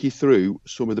walk you through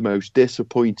some of the most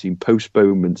disappointing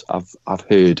postponements I've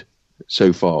heard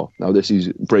so far. Now, this is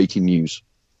breaking news.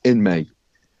 In May,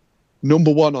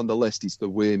 number one on the list is the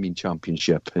Worming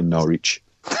Championship in Norwich.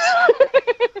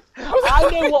 I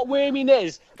know what worming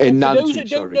is. For those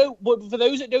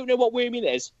that don't know what worming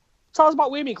is, tell us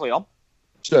about worming, Cleon.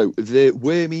 So the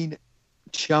Worming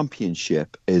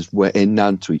Championship is in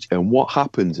Nantwich, and what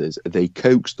happens is they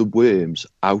coax the worms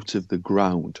out of the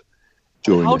ground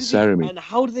during the ceremony. And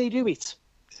how do they do it?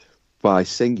 By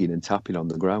singing and tapping on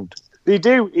the ground. They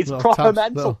do. It's proper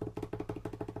mental.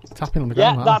 Tapping on the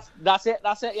ground. Yeah, that's it.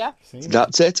 Yeah,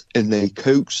 that's it. And they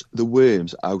coax the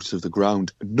worms out of the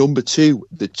ground. Number two,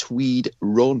 the Tweed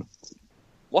Run.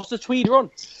 What's the Tweed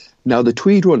Run? Now, the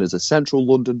Tweed Run is a central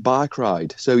London bike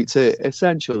ride. So it's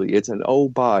an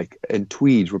old bike and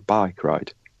tweed bike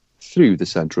ride through the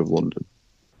centre of London.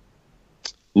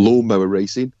 Lawnmower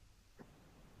racing.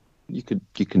 You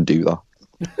can do that.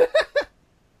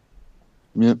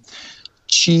 Yeah.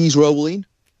 Cheese rolling.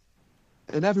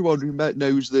 And everyone who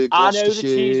knows the Gloucestershire,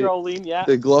 cheese rolling, yeah.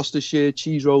 The Gloucestershire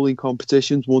cheese rolling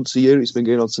competitions once a year. It's been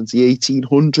going on since the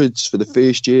 1800s. For the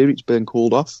first year, it's been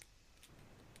called off.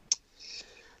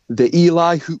 The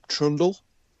Ely Hoop Trundle.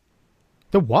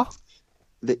 The what?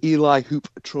 The Ely Hoop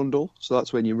Trundle. So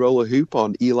that's when you roll a hoop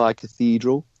on Ely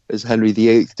Cathedral, as Henry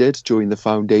VIII did during the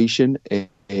foundation in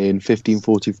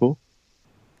 1544.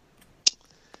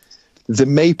 The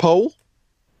Maypole.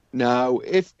 Now,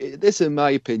 if this, in my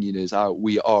opinion, is how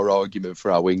our argument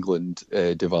for how England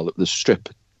developed the strip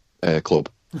club.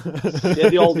 Yeah,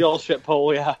 the old strip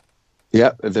pole, yeah.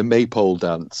 Yeah, the Maypole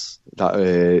dance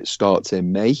that starts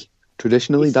in May.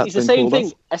 Traditionally, it's the same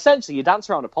thing. Essentially, you dance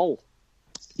around a pole.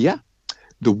 Yeah,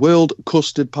 the World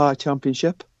Custard Pie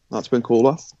Championship, that's been called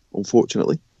off,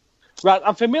 unfortunately. Right,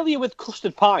 I'm familiar with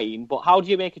custard pieing, but how do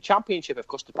you make a championship of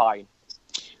custard pieing?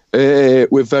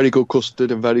 With very good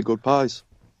custard and very good pies.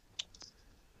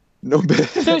 No.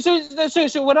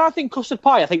 So when I think custard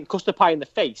pie, I think custard pie in the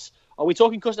face. Are we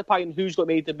talking custard pie and who's got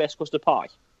made the best custard pie?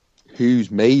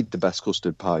 Who's made the best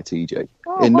custard pie, TJ?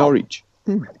 In Norwich.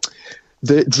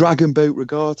 The Dragon Boat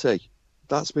Regatta.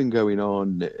 That's been going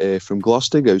on from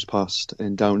Gloucester, goes past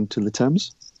and down to the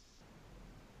Thames.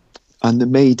 And the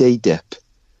May Day Dip.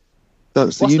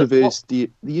 That's the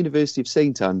University of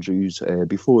St Andrews,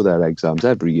 before their exams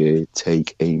every year,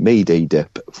 take a May Day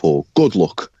dip for good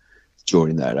luck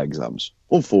during their exams.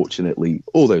 Unfortunately,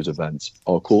 all those events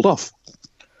are called off.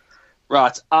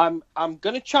 Right, I'm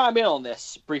going to chime in on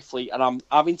this briefly, and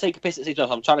I've been taking a piss at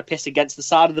CJ. I'm trying to piss against the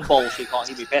side of the bowl so you can't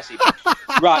hear me pissing.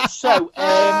 Right, so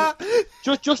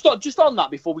just on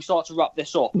that before we start to wrap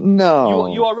this up.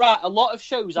 No, you are right. A lot of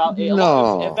shows out here, a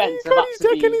lot of events have had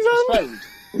to be postponed.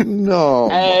 No.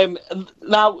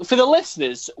 Now, for the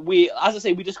listeners, as I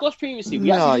say, we discussed previously.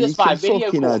 We actually do this by video call.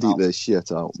 You can edit this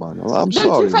shit out, man. I'm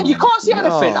sorry. Man. You can't see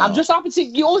anything. I'm just happy to.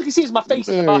 You all you can see is my face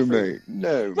in the bathroom. Mate,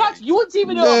 no. Right, you wouldn't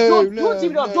even know I'm done. You wouldn't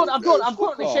even know I'm done. I'm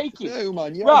currently shaking. No,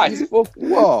 man. Right.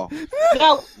 What?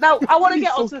 Now, I want to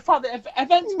get onto the fact that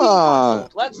events being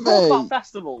cancelled. Let's talk about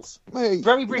festivals.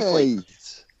 Very briefly.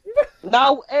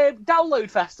 Now,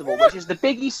 Download Festival, which is the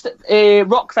biggest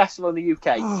rock festival in the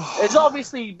UK, has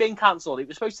obviously been cancelled. It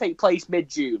was supposed to take place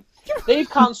mid-June. They've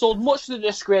cancelled, much to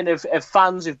the chagrin of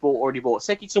fans who've already bought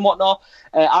tickets and whatnot.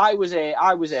 I was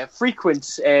a frequent.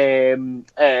 Fucking,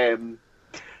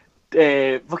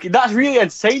 that's really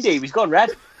entertaining, Dave. He's gone red.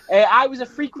 I was a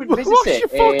frequent visitor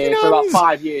for about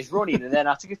 5 years running, and then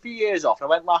I took a few years off. I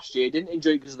went last year, didn't enjoy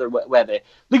it because of the weather.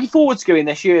 Looking forward to going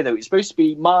this year, though. It's supposed to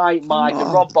be Mike and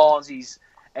Rob Barnes'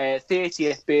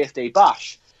 30th birthday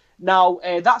bash. Now,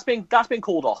 that's been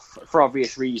called off for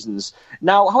obvious reasons.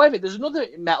 Now, however, there's another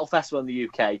metal festival in the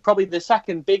UK, probably the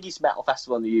second biggest metal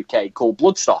festival in the UK, called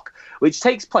Bloodstock, which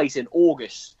takes place in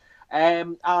August. I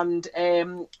want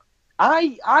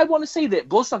to say that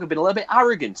Bloodstock have been a little bit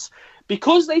arrogant.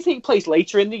 Because they take place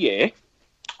later in the year,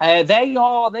 they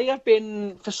have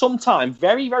been, for some time,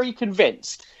 very, very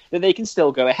convinced that they can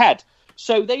still go ahead.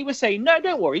 So they were saying, no,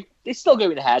 don't worry, it's still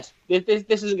going ahead. This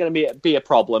isn't going to be a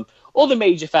problem. Other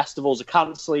major festivals are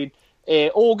cancelling.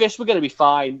 August, we're going to be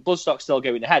fine. Bloodstock's still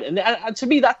going ahead. And to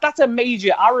me, that's a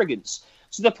major arrogance.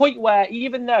 To the point where,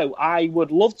 even though I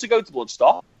would love to go to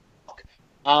Bloodstock,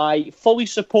 I fully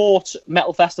support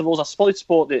metal festivals. I fully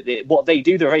support what they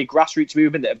do. They're a very grassroots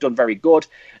movement that have done very good.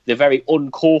 They're very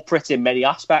uncorporate in many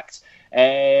aspects.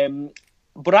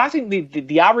 But I think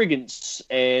the arrogance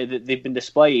that they've been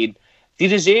displaying, they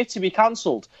deserve to be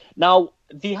cancelled. Now,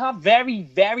 they have very,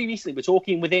 very recently, we're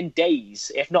talking within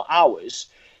days, if not hours,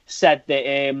 said that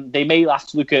they may have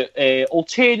to look at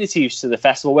alternatives to the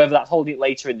festival, whether that's holding it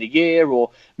later in the year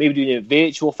or maybe doing a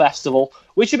virtual festival,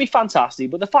 which would be fantastic.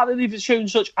 But the fact that they've shown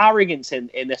such arrogance in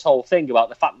this whole thing about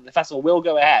the fact that the festival will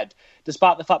go ahead,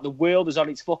 despite the fact the world is on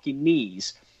its fucking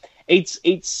knees, it's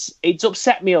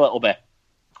upset me a little bit.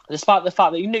 Despite the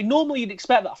fact that normally you'd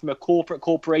expect that from a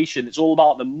corporation. It's all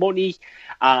about the money,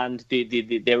 and maybe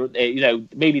they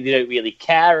don't really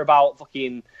care about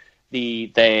fucking the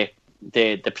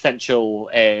potential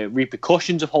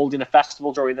repercussions of holding a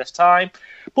festival during this time.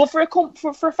 But for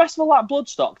a festival like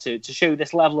Bloodstock to show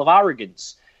this level of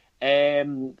arrogance,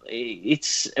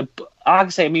 it's I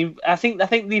say. I mean, I think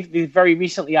they've very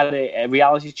recently had a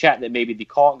reality check that maybe they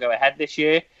can't go ahead this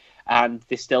year, and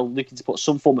they're still looking to put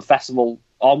some form of festival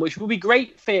on, which would be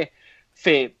great for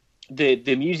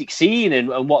the music scene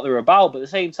and what they're about. But at the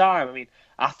same time, I mean,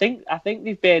 I think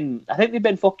they've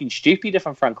been fucking stupid, if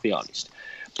I'm frankly honest.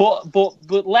 But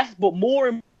more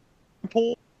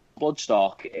important,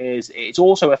 Bloodstock is it's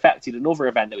also affected another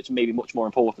event that was maybe much more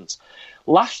important.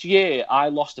 Last year, I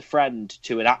lost a friend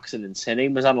to an accident. Her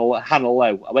name was Hannah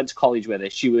Lowe. I went to college with her.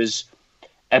 She was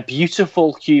a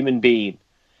beautiful human being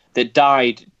that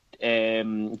died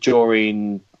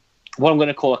during what I'm going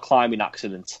to call a climbing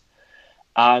accident.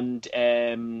 And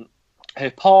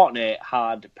her partner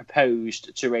had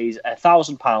proposed to raise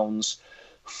 £1,000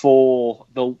 for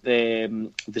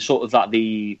the sort of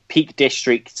the Peak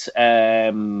District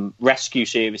rescue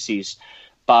services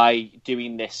by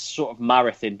doing this sort of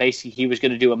marathon. Basically, he was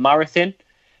going to do a marathon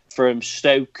from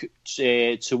Stoke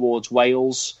towards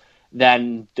Wales,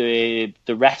 then the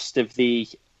rest of the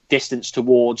distance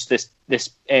towards this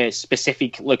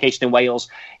specific location in Wales,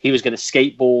 he was going to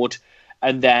skateboard,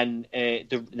 and then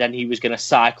he was going to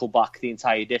cycle back the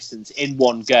entire distance in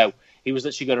one go. He was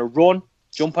literally going to run,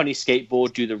 jump on his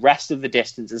skateboard, do the rest of the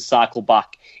distance, and cycle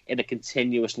back in a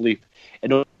continuous loop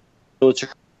in order to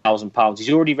 £1,000.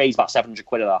 He's already raised about 700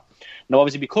 quid of that. Now,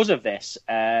 obviously, because of this,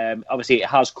 obviously it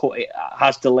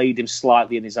has delayed him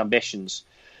slightly in his ambitions.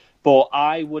 But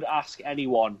I would ask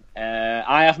anyone.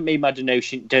 I haven't made my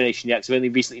donation yet because I've only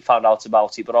recently found out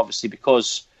about it. But obviously,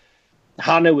 because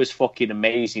Hannah was fucking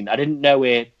amazing, I didn't know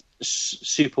her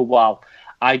super well.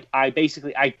 I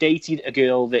dated a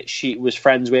girl that she was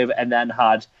friends with, and then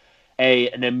had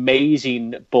an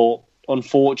amazing but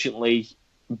unfortunately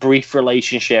brief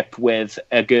relationship with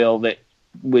a girl that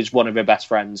was one of her best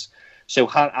friends. So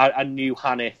I knew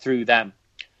Hannah through them,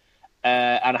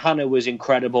 and Hannah was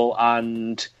incredible.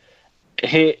 And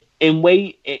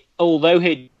although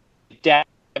her death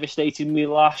devastated me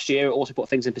last year, it also put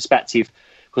things in perspective.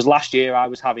 Because last year I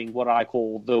was having what I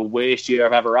call the worst year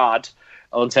I've ever had,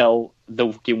 until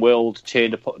the fucking world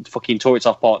turned the fucking toilets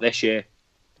off part this year.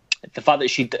 The fact that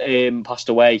she passed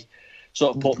away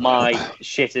sort of put my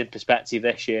shit in perspective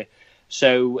this year.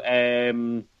 So,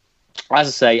 as I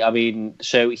say, I mean,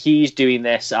 so he's doing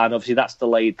this, and obviously that's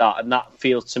delayed that, and that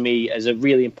feels to me as a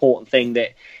really important thing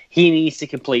that he needs to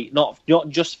complete, not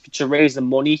just to raise the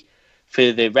money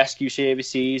for the rescue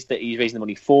services that he's raising the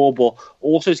money for, but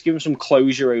also to give him some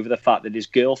closure over the fact that his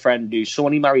girlfriend, who's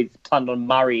someone he planned on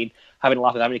marrying, having a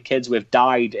laugh with, having kids with,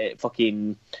 died at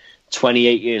fucking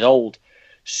 28 years old.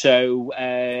 So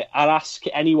I'd ask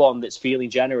anyone that's feeling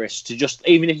generous to just,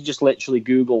 even if you just literally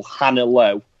Google Hannah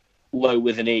Lowe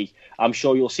with an E, I'm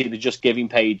sure you'll see the Just Giving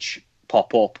page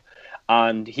pop up.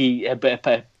 And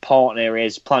her partner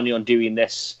is planning on doing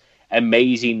this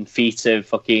amazing feat of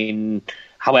fucking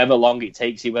however long it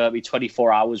takes you, whether it be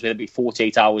 24 hours, whether it be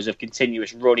 48 hours of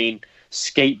continuous running,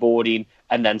 skateboarding,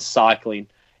 and then cycling.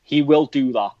 He will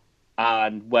do that.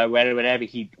 And whenever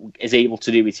he is able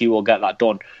to do it, he will get that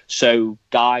done. So,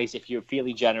 guys, if you're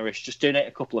feeling generous, just donate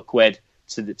a couple of quid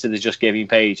to the Just Giving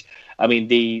page. I mean,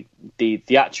 the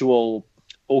actual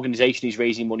organisation he's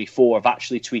raising money for have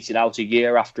actually tweeted out a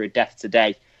year after a death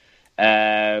today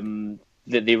that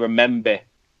they remember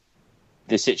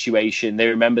the situation, they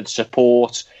remember the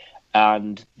support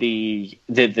and the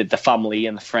family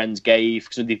and the friends gave,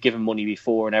 because they've given money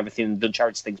before and everything, done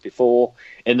charity things before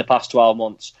in the past 12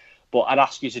 months. But I'd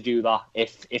ask you to do that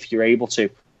if you're able to.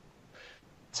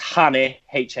 It's Hannah,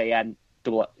 Hannah,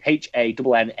 Lowe. If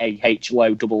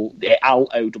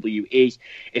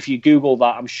you Google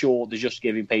that, I'm sure the Just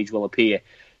Giving page will appear.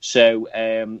 So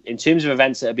in terms of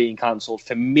events that are being cancelled,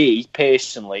 for me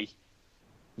personally,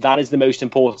 that is the most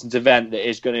important event that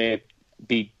is going to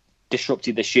be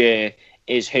disrupted this year,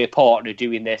 is her partner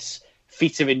doing this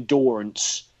feat of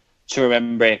endurance to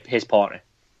remember his partner.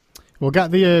 We'll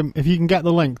get the if you can get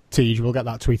the link, Tej, we'll get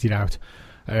that tweeted out.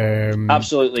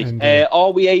 Absolutely. And,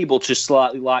 are we able to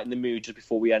slightly lighten the mood just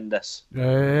before we end this?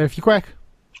 If you're quick.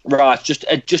 Right, just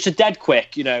a dead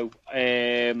quick, just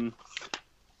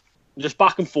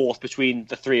back and forth between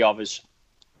the three of us.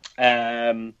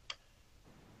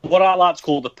 What I like to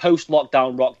call the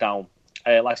post-lockdown lockdown.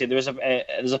 Like I said,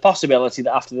 there's a possibility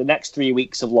that after the next 3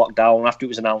 weeks of lockdown, after it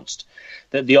was announced,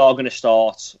 that they are going to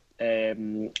start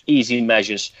easing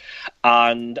measures.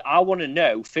 And I want to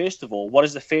know, first of all, what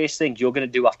is the first thing you're going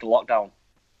to do after lockdown?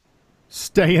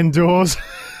 Stay indoors.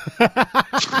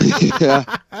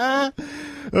 Yeah.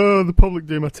 Oh, the public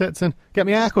do my tits in. Get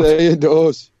me a haircut. Stay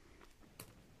indoors.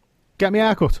 Get me a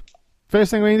haircut.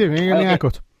 First thing we do, get me a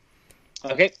haircut.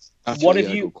 Okay.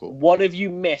 Actually, what have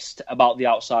you missed about the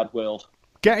outside world?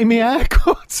 Getting me a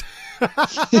haircut.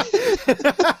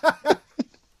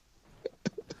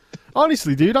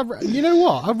 Honestly, dude, you know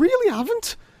what? I really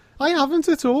haven't. I haven't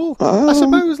at all. I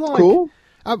suppose, like, cool.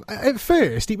 At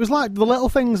first, it was like the little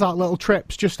things, like little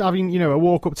trips, just having, a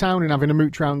walk uptown and having a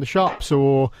mooch around the shops,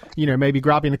 or, maybe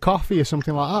grabbing a coffee or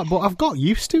something like that. But I've got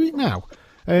used to it now,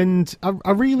 and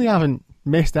I really haven't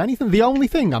missed anything. The only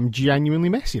thing I'm genuinely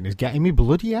missing is getting me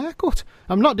bloody haircut.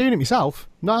 I'm not doing it myself.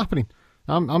 Not happening.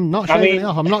 I'm not shaving it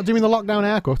off. I'm not doing the lockdown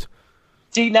haircut.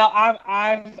 See, now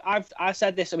I've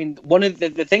said this. I mean, one of the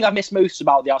thing I miss most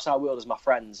about the outside world is my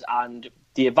friends, and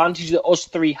the advantage that us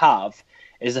three have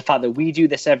is the fact that we do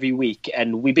this every week,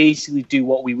 and we basically do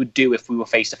what we would do if we were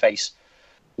face to face.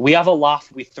 We have a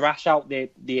laugh, we thrash out the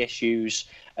issues,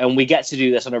 and we get to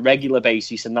do this on a regular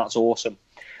basis, and that's awesome.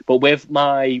 But with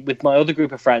my other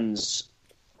group of friends,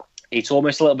 it's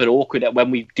almost a little bit awkward that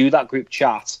when we do that group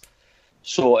chat,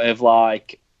 sort of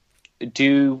like,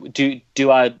 do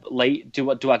I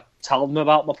tell them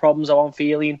about my problems, how I'm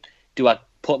feeling? Do I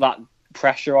put that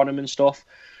pressure on them and stuff?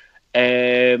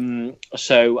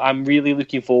 So I'm really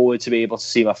looking forward to be able to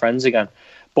see my friends again.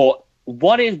 But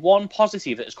what is one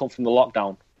positive that has come from the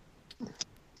lockdown?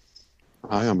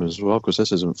 I am as well, because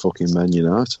this isn't fucking Man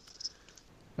United.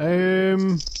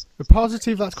 The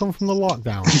positive that's come from the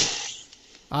lockdown.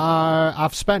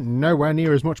 I've spent nowhere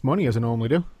near as much money as I normally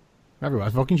do.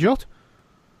 Everywhere's fucking shut.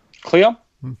 Clear?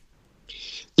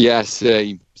 Yeah,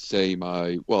 same.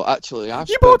 Well, actually,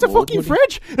 You bought a fucking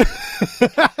fridge.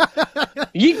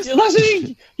 You've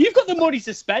got the money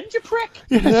to spend, you prick.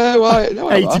 No,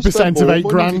 80% of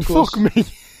 £8,000. Fuck me.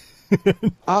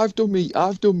 I've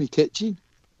done me kitchen.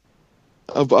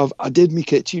 I did my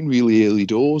kitchen really early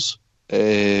doors,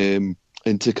 and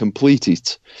to complete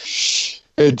it,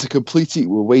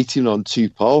 we're waiting on 2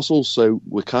 parcels, so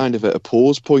we're kind of at a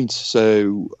pause point.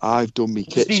 So I've done my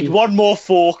kitchen. Just need one more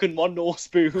fork and one more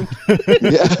spoon.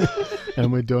 Yeah,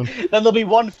 and we're done. Then there'll be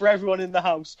one for everyone in the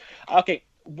house. Okay,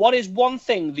 what is one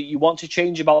thing that you want to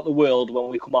change about the world when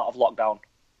we come out of lockdown?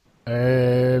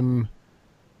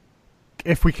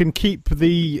 If we can keep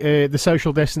the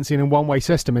social distancing and one-way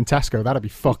system in Tesco, that'd be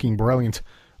fucking brilliant.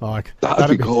 Like that'd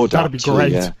be good. That'd be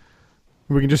great. Yeah.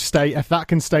 We can just stay. If that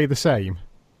can stay the same,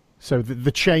 so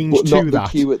the change but to not that,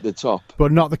 the queue at the top,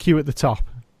 but not the queue at the top.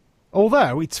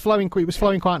 Although it was flowing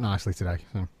quite nicely today.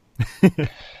 So.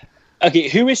 Okay,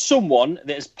 who is someone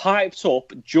that has piped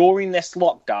up during this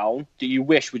lockdown that you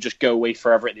wish would just go away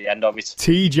forever at the end of it?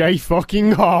 TJ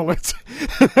fucking Harlott.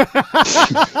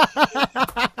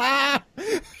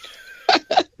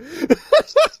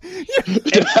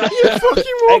 you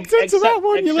fucking walked into that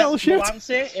one, you little shit.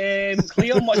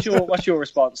 Cleon, what's your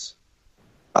response?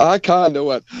 I kind of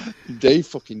went. Dave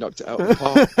fucking knocked it out of the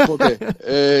park.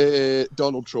 Okay,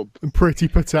 Donald Trump and Priti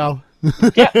Patel.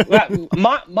 Yeah,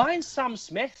 mine's Sam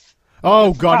Smith.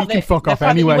 Oh God, he can fuck off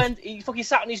anyway. He fucking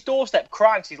sat on his doorstep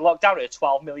crying because he's locked down at a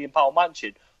 £12 million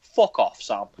mansion. Fuck off,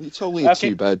 Sam. It's only a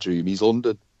 2-bedroom. He's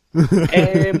London.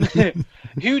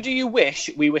 Who do you wish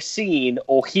we were seeing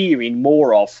or hearing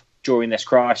more of during this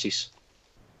crisis?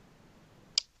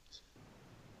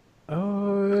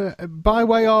 By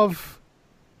way of,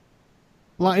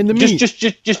 like in the media,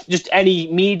 just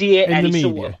any media, any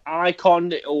sort of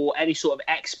icon or any sort of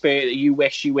expert that you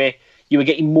wish you were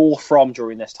getting more from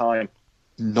during this time.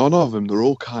 None of them. They're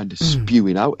all kind of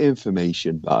spewing out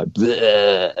information. Like,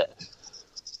 the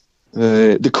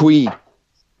Queen.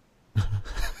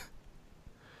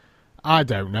 I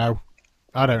don't know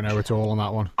at all on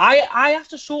that one. I have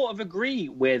to sort of agree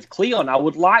with Cleon. I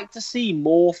would like to see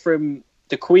more from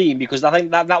the Queen because I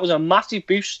think that was a massive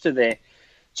boost to the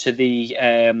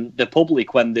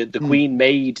public when the Queen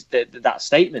made that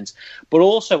statement. But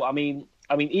also, I mean,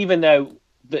 even though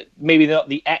that maybe they're not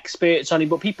the experts on it,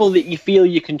 but people that you feel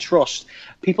you can trust,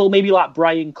 people maybe like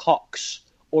Brian Cox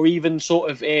or even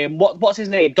sort of what's his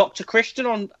name, Dr. Christian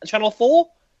on Channel 4.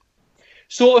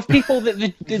 Sort of people that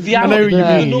the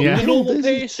normal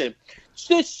person,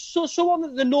 so someone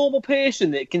that the normal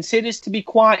person that considers to be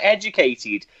quite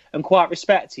educated and quite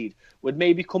respected would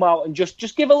maybe come out and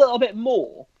just give a little bit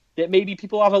more. That maybe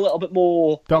people have a little bit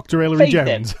more. Dr. Hilary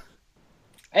Jones.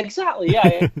 Exactly,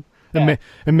 yeah. And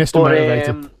Mr.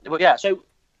 Motivator. But yeah, so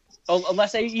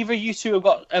unless either you two have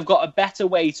got a better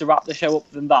way to wrap the show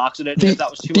up than that, because I don't know if that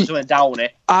was too much of a downer.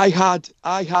 I had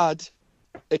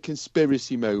a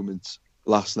conspiracy moment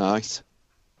last night.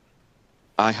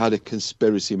 I had a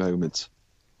conspiracy moment.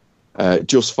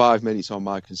 Just 5 minutes on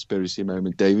my conspiracy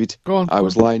moment, David. Go on. I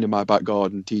was lying in my back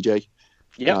garden, TJ.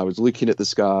 Yeah. I was looking at the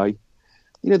sky.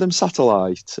 You know them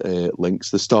satellite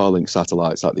links, the Starlink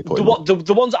satellites that they put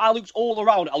the ones that I looked all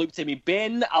around. I looked in my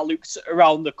bin, I looked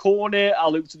around the corner, I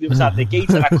looked at the other side of the gate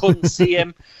and I couldn't see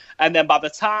him. And then by the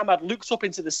time I'd looked up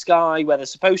into the sky where they're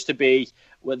supposed to be,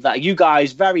 with that you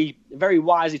guys very, very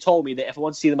wisely told me that if I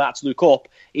wanted to see them, I had to look up.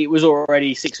 It was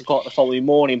already 6 o'clock the following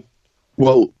morning.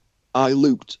 Well, I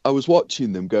was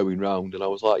watching them going round and I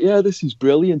was like, yeah, this is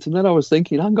brilliant. And then I was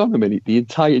thinking, hang on a minute, the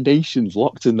entire nation's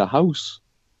locked in the house.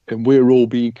 And we're all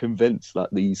being convinced that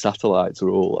these satellites are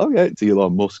all, oh yeah, it's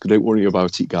Elon Musk, don't worry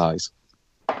about it, guys.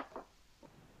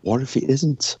 What if it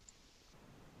isn't?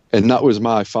 And that was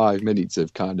my 5 minutes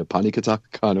of kind of panic attack.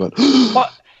 Kind of went,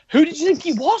 What? Who did you think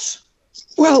he was?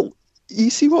 Well, you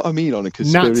see what I mean on a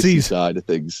conspiracy Nazis. side of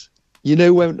things. You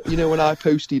know when I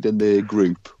posted in the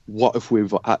group, what if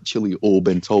we've actually all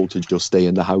been told to just stay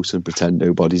in the house and pretend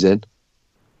nobody's in?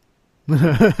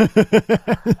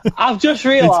 I've just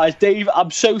realised, Dave,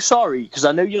 I'm so sorry, because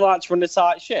I know you like to run a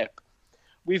tight ship.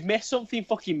 We've missed something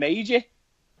fucking major.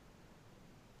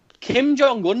 Kim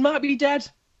Jong-un might be dead.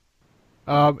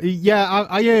 Yeah,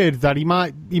 I heard that he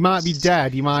might be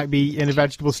dead. He might be in a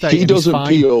vegetable state. He doesn't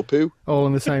pee or poo. All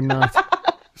in the same night.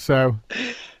 So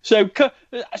should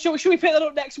we pick that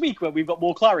up next week when we've got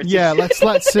more clarity? Yeah,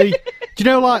 let's see. Do you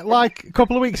know, like a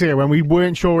couple of weeks ago when we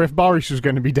weren't sure if Boris was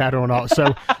going to be dead or not?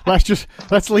 So let's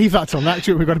leave that till next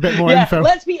week. We've got a bit more info.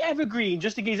 Let's be evergreen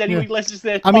just in case anyone listens to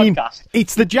this podcast. I mean,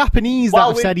 it's the Japanese that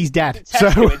have said he's dead. So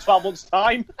in 12 months'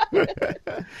 time.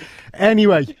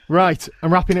 Anyway, right,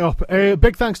 I'm wrapping it up.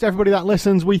 Big thanks to everybody that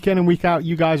listens week in and week out.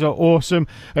 You guys are awesome.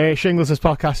 Shingles'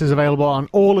 podcast is available on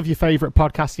all of your favourite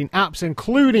podcasting apps,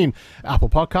 including Apple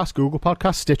Podcasts, Google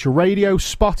Podcasts, Stitcher Radio,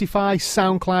 Spotify,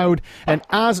 SoundCloud, and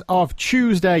as of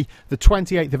Tuesday, the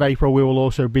 28th of April, we will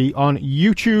also be on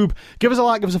YouTube. Give us a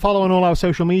like, give us a follow on all our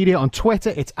social media. On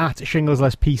Twitter, it's at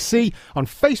ShinglesLessPC. On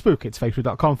Facebook, it's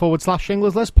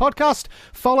facebook.com/ShinglesLessPodcast.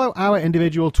 Follow our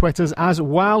individual Twitters as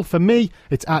well. For me,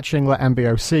 it's at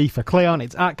ShinglerMBOC. For Cleon,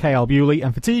 it's at KL Bewley.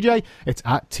 And for TJ, it's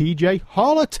at TJ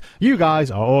Harlott. You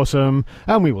guys are awesome,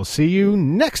 and we will see you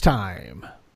next time.